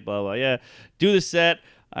an idiot. Blah, blah. Yeah. Do the set.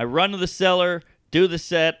 I run to the cellar. Do the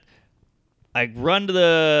set. I run to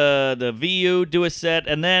the VU. Do a set.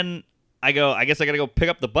 And then I go, I guess I got to go pick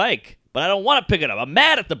up the bike. But I don't want to pick it up. I'm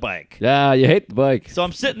mad at the bike. Yeah, you hate the bike. So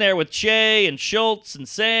I'm sitting there with Che and Schultz and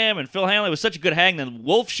Sam and Phil Hanley. It was such a good hang. Then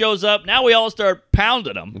Wolf shows up. Now we all start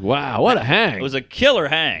pounding him. Wow, what a hang. It was a killer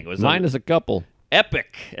hang. It was Minus a couple.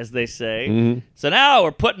 epic, as they say. Mhm. So now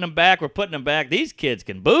we're putting them back. We're putting them back. These kids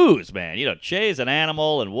can booze, man. Che's an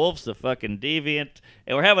animal and Wolf's a fucking deviant.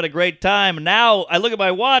 And we're having a great time. And now I look at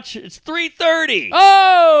my watch. It's 3:30.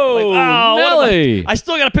 Oh, Like, wow, what am Nelly. I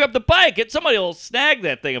still got to pick up the bike. Somebody will snag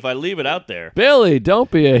that thing if I leave it out there. Billy,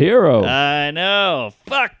 don't be a hero. I know.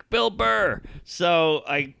 Fuck Bill Burr. So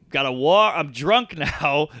I got to walk. I'm drunk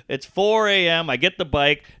now. It's 4 a.m. I get the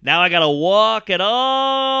bike. Now I got to walk it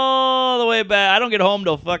all the way back. I don't get home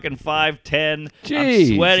till fucking 5:10.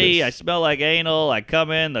 I'm sweaty. Jesus. I smell like anal. I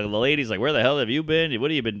come in. The lady's like, where the hell have you been?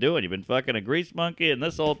 What have you been doing? You've been fucking a grease monkey and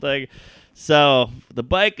this whole thing. So the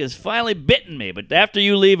bike is finally bitten me. But after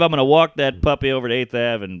you leave, I'm going to walk that puppy over to 8th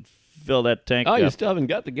Ave and fill that tank Oh, up. you still haven't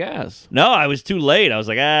got the gas. No, I was too late. I was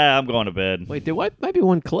like, I'm going to bed. Wait, there might be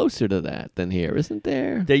one closer to that than here, isn't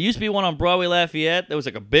there? There used to be one on Broadway Lafayette. There was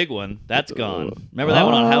like a big one. That's gone. Remember that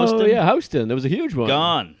one on Houston? Oh, yeah, Houston. There was a huge one.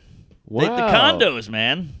 Gone. Wow. The condos,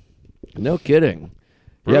 man. No kidding.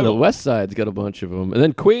 Yeah, the Brutal. West Side's got a bunch of them, and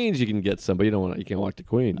then Queens you can get some, but you can't walk to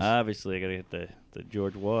Queens. Obviously, I got to get the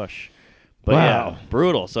George Wash. But Wow. yeah,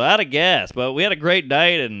 brutal. So out of gas. But we had a great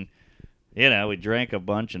night, and, we drank a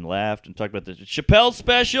bunch and laughed and talked about the Chappelle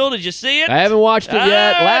special. Did you see it? I haven't watched it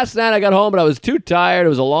yet. Ah! Last night I got home, but I was too tired. It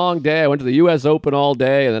was a long day. I went to the U.S. Open all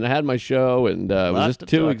day, and then I had my show, and it was Lot just to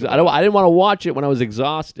too. talk I didn't want to watch it when I was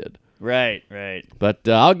exhausted. Right. But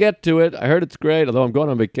I'll get to it. I heard it's great, although I'm going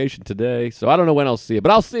on vacation today, so I don't know when I'll see it,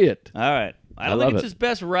 but I'll see it. All right. I don't love think it's it. his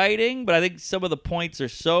best writing, but I think some of the points are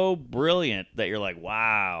so brilliant that you're like,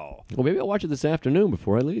 wow. Well, maybe I'll watch it this afternoon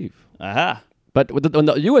before I leave. Aha. But when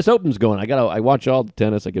the U.S. Open's going, I watch all the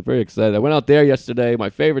tennis. I get very excited. I went out there yesterday, my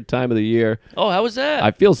favorite time of the year. Oh, how was that?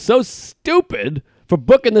 I feel so stupid for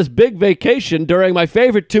booking this big vacation during my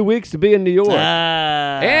favorite 2 weeks to be in New York.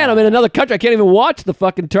 And I'm in another country. I can't even watch the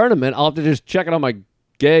fucking tournament. I'll have to just check it on my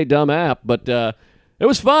gay, dumb app. But it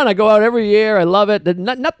was fun. I go out every year. I love it.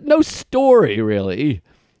 No story, really.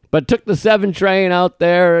 But took the 7 train out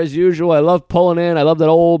there as usual. I love pulling in. I love that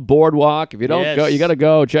old boardwalk. If you don't go, you got to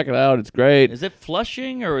go. Check it out. It's great. Is it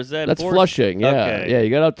Flushing or is that? That's Forest? Flushing, yeah. Okay. Yeah, you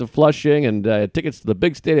got out to Flushing and tickets to the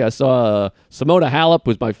big stadium. I saw Simona Halep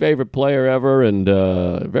was my favorite player ever and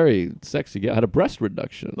very sexy. Had a breast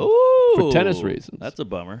reduction. Ooh, For tennis reasons. That's a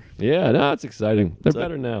bummer. Yeah, no, it's exciting. They're So-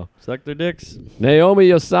 better now. Suck their dicks.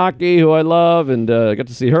 Naomi Osaka, who I love, and I got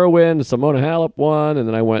to see her win. Simona Halep won, and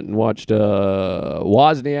then I went and watched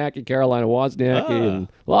Wozniacki, Carolina Wozniacki, and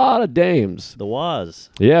a lot of dames. The Waz.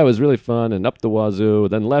 Yeah, it was really fun, and up the wazoo.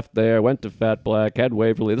 Then left there, went to Fat Black, had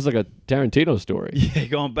Waverly. This is like a Tarantino story. Yeah,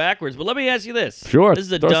 going backwards. But let me ask you this. Sure,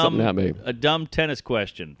 This is throw something at me. a dumb tennis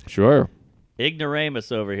question. Sure.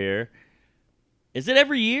 Ignoramus over here. Is it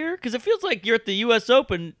every year? Because it feels like you're at the U.S.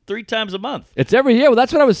 Open 3 times a month. It's every year. Well,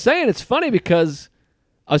 that's what I was saying. It's funny because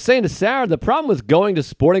I was saying to Sarah, the problem with going to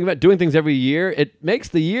sporting event, doing things every year, it makes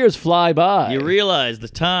the years fly by. You realize the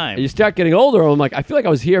time. You start getting older, I'm like, I feel like I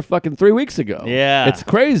was here fucking 3 weeks ago. Yeah. It's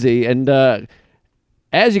crazy. And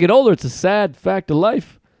as you get older, it's a sad fact of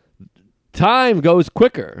life. Time goes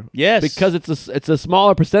quicker. Yes. Because it's a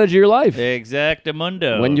smaller percentage of your life.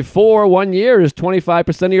 Exactamundo. When you're 4, 1 year is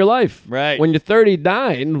 25% of your life. Right. When you're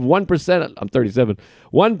 39, 1%, I'm 37,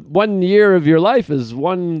 one year of your life is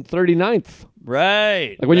 1/39th.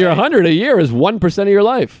 Right. Like when you're 100, a year is 1% of your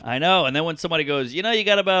life. I know. And then when somebody goes, you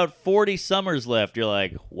got about 40 summers left, you're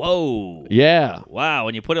like, whoa. Yeah. Wow.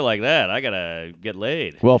 When you put it like that, I got to get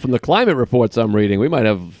laid. Well, from the climate reports I'm reading, we might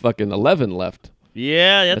have fucking 11 left.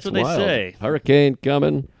 Yeah, that's what wild. they say. Hurricane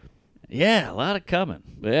coming. Yeah, a lot of coming.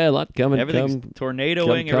 Yeah, a lot coming. Everything's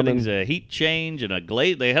tornadoing. coming. Everything's a heat change and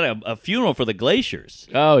They had a funeral for the glaciers,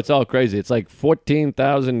 Oh, it's all crazy. It's like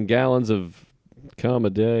 14,000 gallons of cum a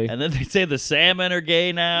day. and then they say the salmon are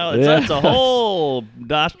gay now. Yeah. It's a whole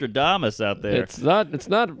Nostradamus out there. It's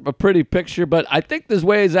not a pretty picture, but I think there's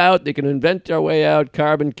ways out. They can invent our way out.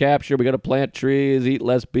 Carbon capture. We got to plant trees, eat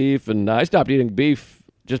less beef, and I stopped eating beef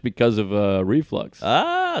just because of reflux.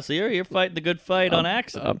 So you're fighting the good fight on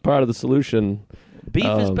accident. I'm part of the solution. Beef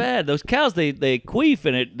is bad. Those cows, they queef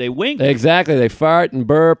and they wink. Exactly. They fart and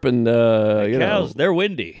burp and you Cows, know. they're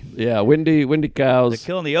windy. Yeah, windy They're cows.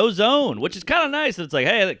 killing the ozone, which is kind of nice. It's like,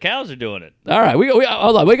 hey, the cows are doing it. All right, we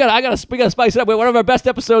hold on. We got to spice it up. We're one of our best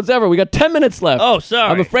episodes ever. We got 10 minutes left. Oh, sorry.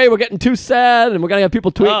 I'm afraid we're getting too sad, and we're gonna have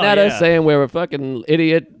people tweeting at us yeah. saying we're fucking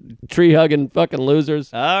idiot, tree hugging fucking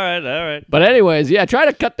losers. All right. But anyways, yeah, try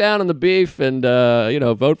to cut down on the beef and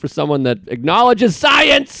vote for someone that acknowledges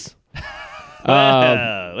science.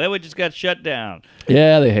 Well, we just got shut down.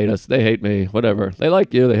 Yeah, they hate us. They hate me. Whatever. They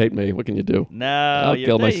like you. They hate me. What can you do? No, I'll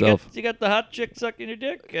kill myself. You got the hot chick sucking your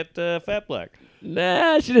dick at Fat Black.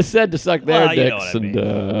 Nah, she just said to suck their Well, you know dicks, what I mean.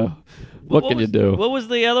 and what can you do? What was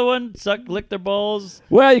the other one? Lick their balls,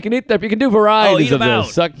 Well, you can eat them. You can do varieties eat of 'em this.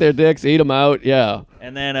 out. Suck their dicks, eat them out. Yeah,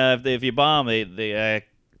 and then if you bomb, they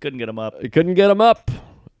couldn't get them up. you couldn't get them up.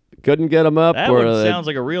 Couldn't get them up. That or one sounds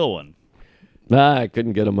like a real one. Nah, I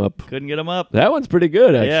couldn't get them up. Couldn't get them up. That one's pretty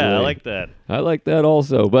good, actually. Yeah, I like that. I like that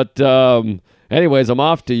also. But anyways, I'm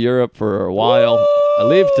off to Europe for a while. I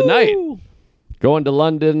leave tonight. Going to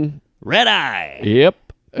London. Red Eye. Yep.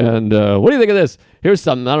 And what do you think of this? Here's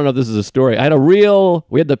something. I don't know if this is a story.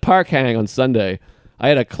 We had the park hang on Sunday. I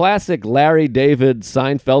had a classic Larry David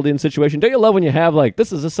Seinfeldian situation. Don't you love when you have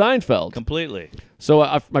this is a Seinfeld? Completely. So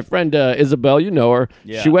my friend Isabel, you know her.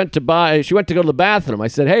 Yeah. She went to go to the bathroom. I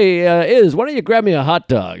said, "Hey, Iz, why don't you grab me a hot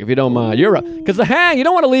dog if you don't mind?" Because the hang, you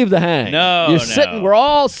don't want to leave the hang. No, you're no. sitting. We're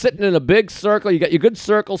all sitting in a big circle. You got your good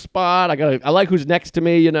circle spot. I like who's next to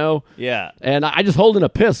me, Yeah. And I just holding a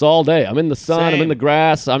piss all day. I'm in the sun. I'm Same. in the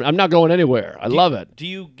grass. I'm not going anywhere. I love it. Do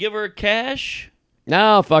you give her cash?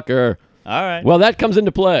 No, fuck her. All right. Well, that comes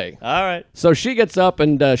into play. All right. So she gets up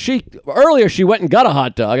and earlier she went and got a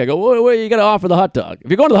hot dog. I go, what you got to offer the hot dog?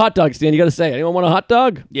 If you're going to the hot dog stand, you got to say, anyone want a hot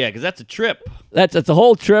dog? Yeah, because that's a trip. It's a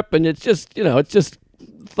whole trip, and it's just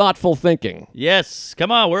thoughtful thinking. Yes.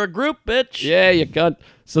 Come on, we're a group, bitch. Yeah, you cunt.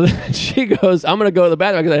 So then she goes, I'm gonna go to the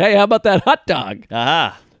bathroom. I go, hey, how about that hot dog?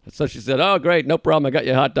 Aha. So she said, oh great, no problem. I got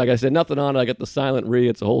you a hot dog. I said nothing on it. I got the silent re.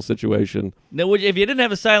 It's a whole situation. Now, if you didn't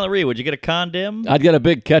have a silent read, would you get a condom? I'd get a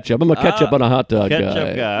big ketchup. I'm a ketchup on a hot dog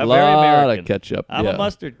Ketchup guy. A I'm lot very American. of ketchup. I'm yeah. a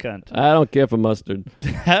mustard cunt. I don't care for mustard.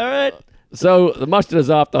 All right. So the mustard is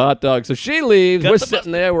off the hot dog. So she leaves. Got We're the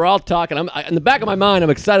sitting there. We're all talking. In the back of my mind, I'm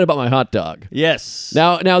excited about my hot dog. Yes.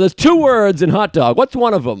 Now, there's two words in hot dog. What's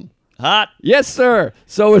one of them? Hot. Yes, sir.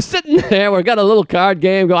 So we're sitting there. We've got a little card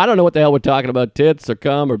game. I don't know what the hell we're talking about, tits or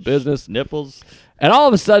cum or business. Nipples. And all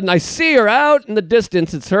of a sudden, I see her out in the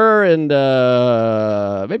distance. It's her and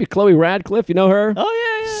maybe Chloe Radcliffe. You know her?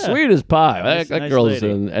 Oh, yeah. Sweet as pie. Nice- that nice girl's lady.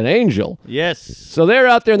 an angel. Yes. So they're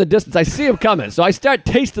out there in the distance. I see him coming. So I start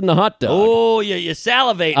tasting the hot dog. Oh, you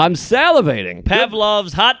salivate. I'm salivating.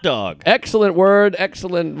 Pavlov's hot dog. Excellent word.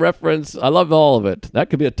 Excellent reference. I love all of it. That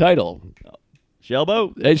could be a title.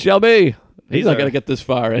 Shelbo? It shall be. He's He's not our- going to get this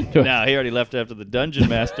far into it. No, he already left after the Dungeon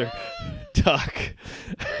Master talk.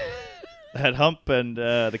 That hump and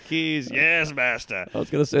the keys. Yes, master. I was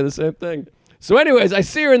going to say the same thing. So anyways, I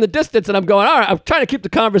see her in the distance, and I'm going, all right, I'm trying to keep the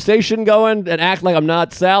conversation going and act like I'm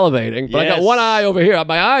not salivating. But I got Yes. one eye over here.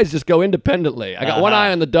 My eyes just go independently. I got one Uh-huh.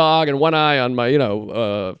 eye on the dog and one eye on my,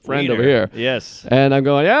 friend over here. Yes. And I'm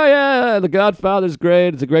going, yeah, The Godfather's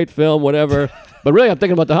great. It's a great film, whatever. But really, I'm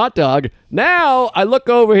thinking about the hot dog. Now I look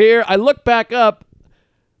over here. I look back up.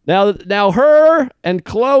 Now her and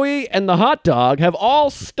Chloe and the hot dog have all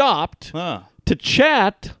stopped Huh. to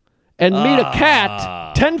chat and meet a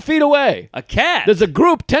cat 10 feet away. A cat. There's a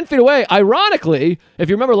group 10 feet away. Ironically, if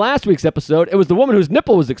you remember last week's episode, it was the woman whose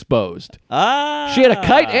nipple was exposed. She had a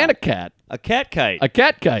kite and a cat. A cat kite. A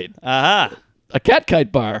cat kite. Aha. A cat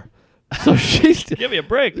kite bar. So Give me a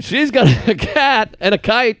break. she's got a cat and a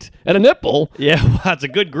kite and a nipple, Yeah, well, that's a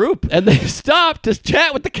good group. and they stopped to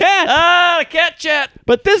chat with the cat. Ah, cat chat.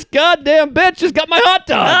 But this goddamn bitch has got my hot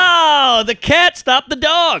dog. Oh, the cat stopped the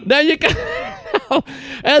dog. Now you got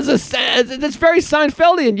It's very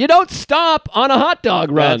Seinfeldian. You don't stop on a hot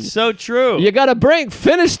dog run. That's so true. You got to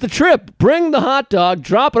finish the trip, bring the hot dog,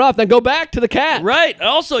 drop it off, then go back to the cat. Right.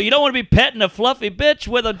 Also, you don't want to be petting a fluffy bitch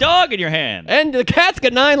with a dog in your hand. And the cat's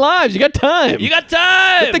got 9 lives. You got time. You got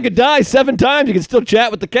time. If they could die 7 times, you can still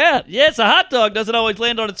chat with the cat. Yes, a hot dog doesn't always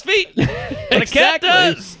land on its feet, but a cat Exactly.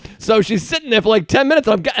 does. So she's sitting there for like 10 minutes.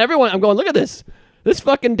 And I'm going, look at this. This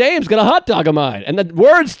fucking dame's got a hot dog of mine. And the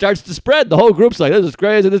word starts to spread. The whole group's like, this is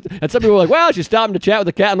crazy. And some people are like, well, she's stopping to chat with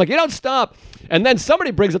the cat. I'm like, you don't stop. And then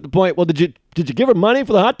somebody brings up the point, well, did you give her money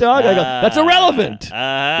for the hot dog? I go, that's irrelevant.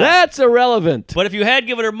 That's irrelevant. But if you had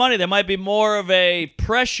given her money, there might be more of a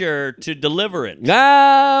pressure to deliver it.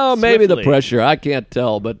 No, maybe the Swiftly. pressure. I can't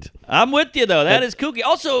tell, but I'm with you, though. That is kooky.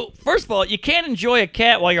 Also, first of all, you can't enjoy a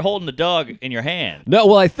cat while you're holding the dog in your hand. no.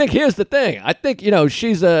 Well, I think here's the thing. I think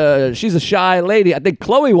she's a shy lady. I think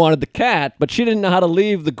Chloe wanted the cat, but she didn't know how to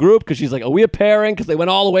leave the group because she's like, are we a pairing? Because they went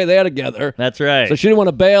all the way there together. That's right. So she didn't want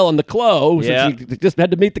to bail on the Chloe, Yeah. so she just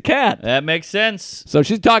had to meet the cat. That makes sense. So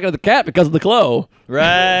she's talking to the cat because of the Chloe.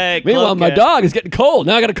 Right. Meanwhile, my cat. dog is getting cold.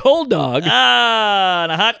 Now I got a cold dog,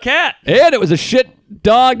 And a hot cat and it was a shit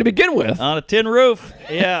dog to begin with. on a tin roof.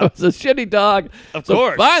 Yeah. It was a shitty dog. Of So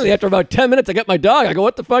course. finally, after about 10 minutes, I got my dog. I go,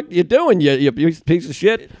 what the fuck are you doing, you piece of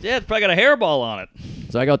shit? Yeah, it's probably got a hairball on it.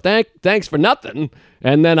 So I go, thanks for nothing.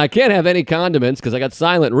 And then I can't have any condiments because I got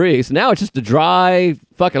Silent Reese. Now it's just a dry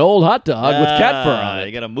fucking old hot dog with cat fur on You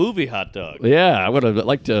it. got a movie hot dog. Yeah, I would have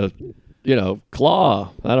liked to,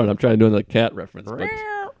 claw. I don't know. I'm trying to do the cat reference. But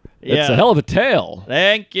it's a hell of a tail.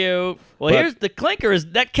 Thank you. Well, But- here's the clinker: is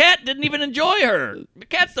that cat didn't even enjoy her.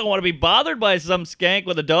 Cats don't want to be bothered by some skank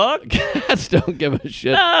with a dog. Cats don't give a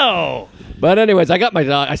shit. No. But anyways, I got my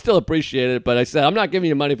dog. I still appreciate it, but I said, I'm not giving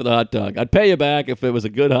you money for the hot dog. I'd pay you back if it was a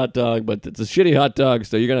good hot dog, but it's a shitty hot dog,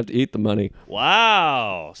 so you're going to have to eat the money.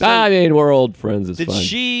 Wow. So I mean, we're old friends. It's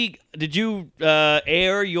fine. did you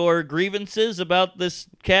air your grievances about this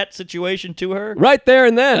cat situation to her? Right there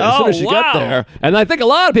and then, as soon as she got wow. there. And I think a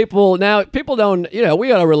lot of people don't, we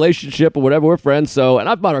got a relationship or whatever, we're friends, so, and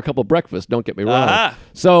I've bought her a couple breakfasts, don't get me wrong. Uh-huh.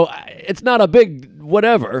 So it's not a big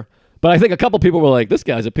whatever, but I think a couple people were like, this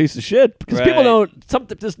guy's a piece of shit. Because people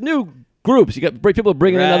Right. there's new groups. You got people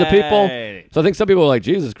bringing in other people. Right. So I think some people are like,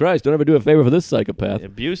 Jesus Christ, don't ever do a favor for this psychopath.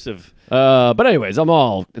 Abusive. But anyways,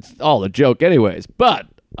 it's all a joke anyways. But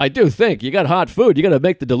I do think you got hot food, you got to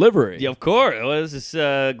make the delivery. Yeah, of course. Well, this is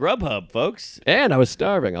Grubhub, folks. And I was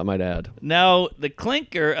starving, I might add. Now, the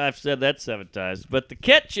clinker, I've said that 7 times, but the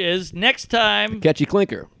catch is next time Catchy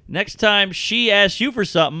clinker. she asks you for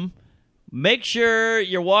something, make sure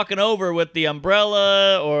you're walking over with the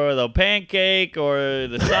umbrella or the pancake or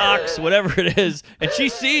the socks, whatever it is, and she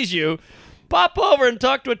sees you. Pop over and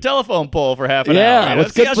talk to a telephone pole for half an hour. Yeah,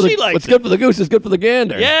 Let's see how she likes what's it. good for the goose is good for the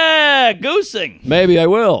gander. Yeah, goosing. Maybe I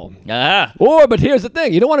will. Ah. But here's the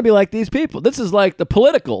thing. You don't want to be like these people. This is like the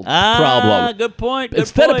political problem. Good point. Good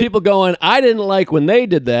Instead point. of people going, I didn't like when they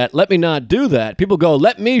did that, let me not do that. People go,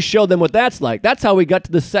 let me show them what that's like. That's how we got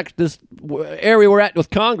to this area we're at with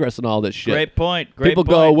Congress and all this shit. Great point. Great People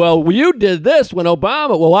point. go, well, you did this when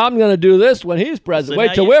Obama. Well, I'm going to do this when he's president. So Wait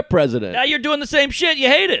now till we're president. Now you're doing the same shit you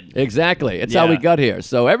hated. Exactly. It's how Yeah. we got here.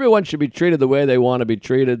 So everyone should be treated the way they want to be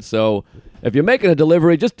treated. So if you're making a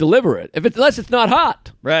delivery, just deliver it. Unless it's not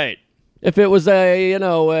hot. Right. If it was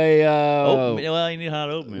Oatmeal. Well, you need hot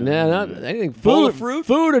oatmeal. nah, not anything. Food, Bowl of fruit?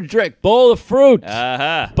 food or drink. Bowl of fruit.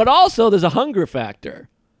 Uh-huh. But also, there's a hunger factor.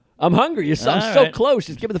 I'm hungry. I'm All so right. close.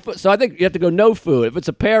 Just give me the food. So I think you have to go no food. If it's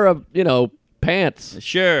a pair of, pants,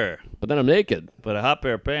 Sure. but then I'm naked. But a hot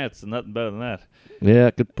pair of pants is nothing better than that.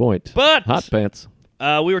 Yeah, good point. But Hot pants.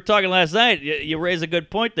 we were talking last night. You raised a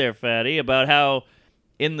good point there, Fatty, about how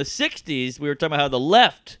in the 60s we were talking about how the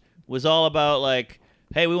left was all about like,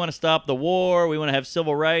 hey, we want to stop the war. We want to have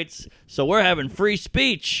civil rights. So we're having free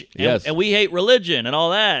speech. And, Yes. and we hate religion and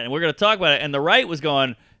all that. And we're going to talk about it. And the right was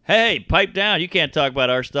going, hey, pipe down. You can't talk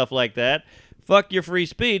about our stuff like that. Fuck your free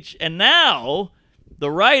speech. And now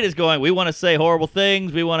the right is going, we want to say horrible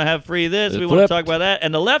things. We want to have free this. It We want to flipped. talk about that.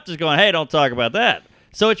 And the left is going, hey, don't talk about that.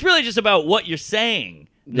 So it's really just about what you're saying,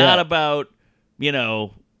 not Yeah. about,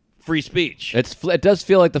 free speech. It does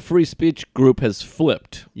feel like the free speech group has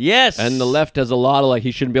flipped. Yes. And the left has a lot of like,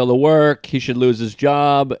 he shouldn't be able to work, he should lose his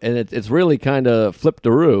job, and it's really kind of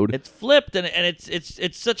flipped-a-rood. It's flipped, and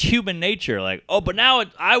it's such human nature. Like, oh, but now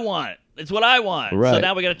I want it. It's what I want. So Right.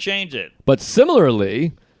 now we got to change it. But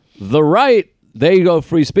similarly, the right, they go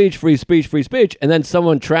free speech, free speech, free speech, and then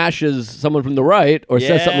someone trashes someone from the right or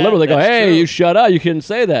says something Yeah, liberal. They go, that's hey, true. you shut up. You couldn't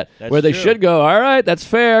say that. That's Where they true. should go, all right, that's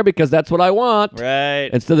fair because that's what I want. Right.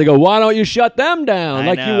 Instead they go, why don't you shut them down? I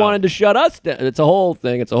Like you know. wanted to shut us down. It's a whole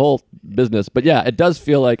thing. It's a whole business. But yeah, it does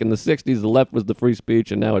feel like in the 60s, the left was the free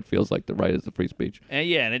speech, and now it feels like the right is the free speech. And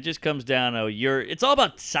yeah, and it just comes down to it's all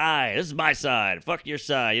about side. This is my side. Fuck your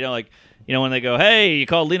side. When they go, hey, you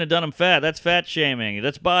called Lena Dunham fat. That's fat shaming.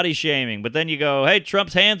 That's body shaming. But then you go, hey,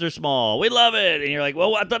 Trump's hands are small. We love it. And you're like,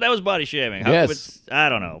 well, I thought that was body shaming. How come Yes. it's, I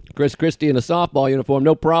don't know. Chris Christie in a softball uniform,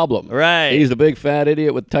 no problem. Right. He's the big fat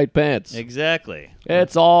idiot with tight pants. Exactly.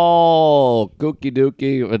 It's all kooky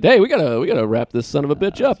dookie. But hey, we gotta wrap this son of a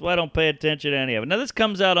bitch up. That's why I don't pay attention to any of it. Now, this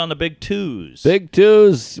comes out on the Big Twos. Big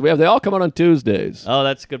twos. They all come out on Tuesdays. Oh,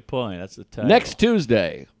 that's a good point. That's the title. Next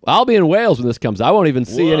Tuesday. I'll be in Wales when this comes. I won't even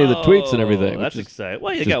see any of the tweets and everything. That's which is- exciting.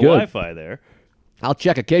 Well, you which is got good. Wi-Fi there. I'll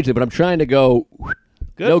check occasionally, but I'm trying to go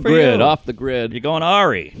Good no for grid, you. off the grid. You're going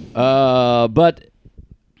Ari. But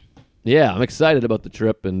yeah, I'm excited about the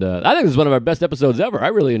trip, and I think this is one of our best episodes ever. I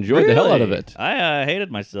really enjoyed the hell out of Really? it. I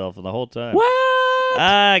hated myself the whole time. What?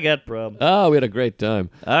 I got problems. Oh, we had a great time.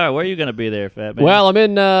 All right, where are you going to be there, Fat Man? Well, I'm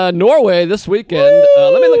in Norway this weekend.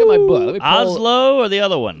 Let me look at my book. Let me pull Oslo or the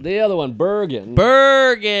other one? the other one, Bergen.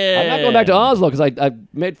 Bergen. I'm not going back to Oslo because I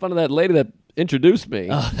made fun of that lady that introduced me,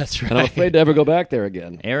 Oh, that's right. and I'm afraid to ever go back there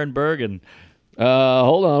again. Aaron Bergen.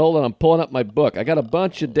 Hold on. I'm pulling up my book. I got a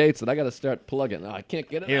bunch of dates that I got to start plugging. Oh, I can't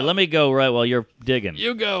get it. Here, out. let me go right while you're digging.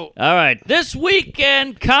 You go. All right. This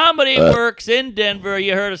weekend, Comedy Works in Denver.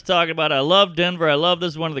 You heard us talking about it. I love Denver. I love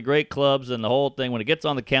this is one of the great clubs and the whole thing. When it gets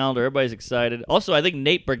on the calendar, everybody's excited. Also, I think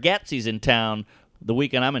Nate Bargatze's in town the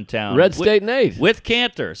weekend I'm in town. Red State Nate. With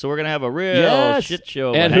Cantor. So we're going to have a real Yes. shit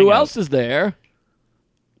show. And of a who hangout. else is there?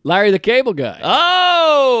 Larry the Cable Guy.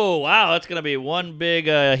 Oh, wow. That's going to be one big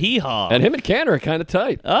hee-haw. And him and Cantor are kind of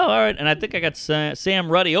tight. Oh, all right. And I think I got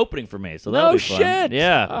Sam Ruddy opening for me. So that'll No be fun. shit.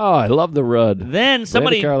 Yeah. Oh, I love the Rudd. Then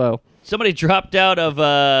Randy Carlo. somebody dropped out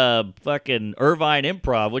of fucking Irvine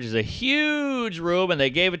Improv, which is a huge room, and they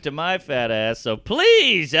gave it to my fat ass. So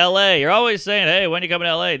please, L.A., you're always saying, hey, when you coming to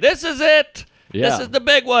L.A.? This is it. Yeah. This is the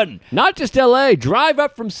big one. Not just L.A. Drive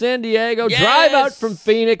up from San Diego. Yes. Drive out from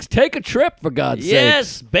Phoenix. Take a trip, for God's sake.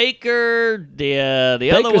 Yes, Baker, the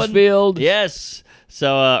other one. Bakersfield. Yes.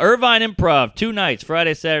 So Irvine Improv, 2 nights,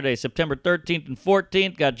 Friday, Saturday, September 13th and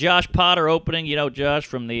 14th. Got Josh Potter opening. You know Josh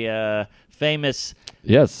from the famous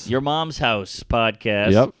Yes. Your Mom's House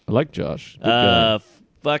podcast. Yep. I like Josh. Good guy.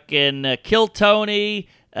 Fucking Kill Tony,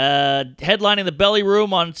 headlining the Belly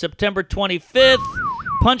Room on September 25th.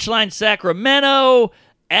 Punchline Sacramento,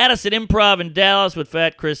 Addison Improv in Dallas with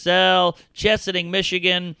Fat Chris L, Chesaning,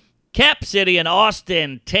 Michigan, Cap City in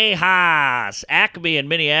Austin, Tejas, Acme in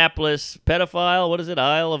Minneapolis, Pedophile, what is it,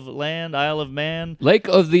 Isle of Man? Lake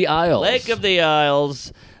of the Isles. Lake of the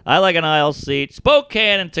Isles, I like an aisle seat,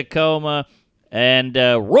 Spokane and Tacoma, and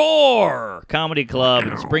Roar Comedy Club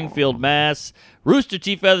in Springfield, Mass, Rooster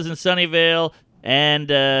Teeth Feathers in Sunnyvale, and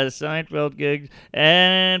Seinfeld gigs,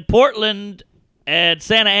 and Portland and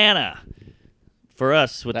Santa Ana for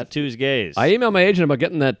us with the Two's Gays. I emailed my agent about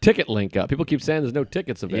getting that ticket link up. People keep saying there's no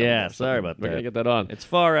tickets available. Yeah, sorry about We're that. going to get that on. It's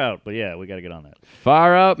far out, but yeah, we got to get on that.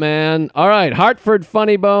 Far out, man. All right, Hartford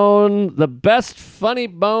Funny Bone, the best funny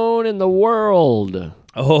bone in the world.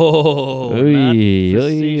 Oh, not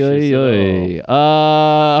facetious at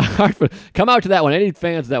all. Hartford, come out to that one. I need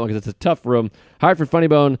fans of that one because it's a tough room. Hartford Funny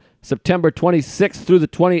Bone, September 26th through the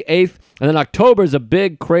 28th, and then October is a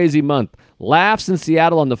big, crazy month. Laughs in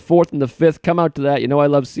Seattle on the 4th and the 5th. Come out to that. You know I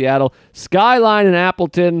love Seattle. Skyline in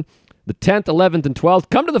Appleton, the 10th, 11th, and 12th.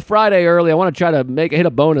 Come to the Friday early. I want to try to hit a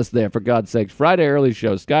bonus there, for God's sakes. Friday early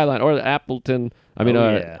show, Skyline, or the Appleton.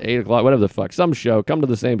 yeah. 8 o'clock, whatever the fuck. Some show. Come to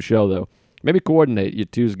the same show, though. Maybe coordinate, you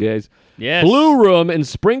Tuesdays. Yes. Blue Room in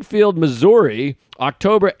Springfield, Missouri,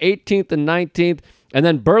 October 18th and 19th. And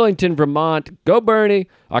then Burlington, Vermont. Go Bernie,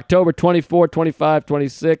 October 24, 25,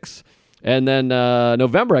 26. And then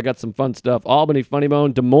November, I got some fun stuff. Albany Funny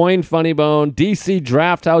Bone, Des Moines Funny Bone, DC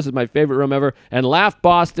Draft House is my favorite room ever. And Laugh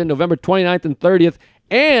Boston, November 29th and 30th.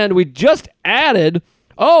 And we just added...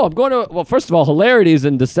 Oh, I'm going to, well, first of all, Hilarities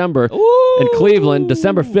in December in Cleveland,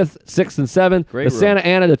 December 5th, 6th, and 7th. Great the room. Santa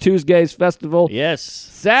Ana, the Tuesdays Festival. Yes.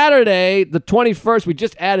 Saturday, the 21st, we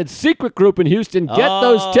just added Secret Group in Houston. Get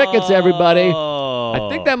those tickets, everybody. Oh, I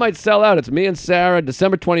think that might sell out. It's me and Sarah,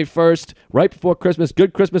 December 21st, right before Christmas.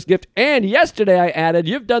 Good Christmas gift. And yesterday I added,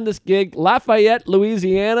 you've done this gig, Lafayette,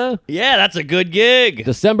 Louisiana. Yeah, that's a good gig.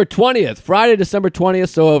 December 20th, Friday, December 20th.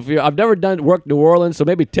 So I've never done work New Orleans, so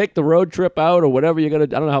maybe take the road trip out or whatever you're going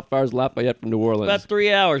to. I don't know how far is Lafayette from New Orleans. About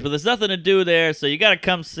 3 hours, but there's nothing to do there, so you got to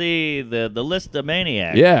come see the List of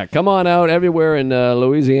Maniacs. Yeah, come on out everywhere in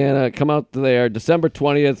Louisiana. Come out there, December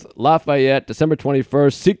 20th, Lafayette, December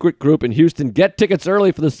 21st, Secret Group in Houston. Get tickets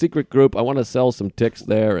early for the Secret Group. I want to sell some ticks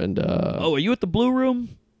there. And Oh, are you at the Blue Room?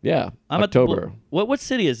 yeah, I'm October. At the what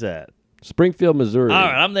city is that? Springfield, Missouri. All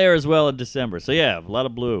right, I'm there as well in December. So yeah, a lot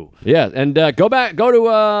of blue. Yeah, and go to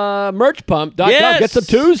merchpump.com. Yes! Get some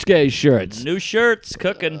Tuesday shirts. New shirts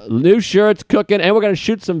cooking. New shirts cooking, and we're going to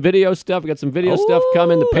shoot some video stuff. We got some video stuff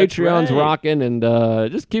coming. The that's Patreon's right. rocking, and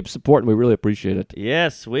just keep supporting. We really appreciate it.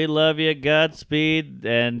 Yes, we love you. Godspeed,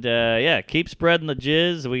 and yeah, keep spreading the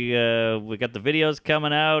jizz. We got the videos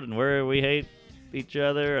coming out, and we hate each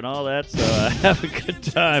other and all that. So have a good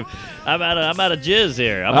time. I'm out of jizz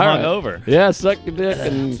here. I'm All right. hungover. Yeah, suck your dick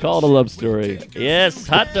and call it a love story. Yes,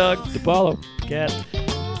 hot dog. DePaulo. Cat.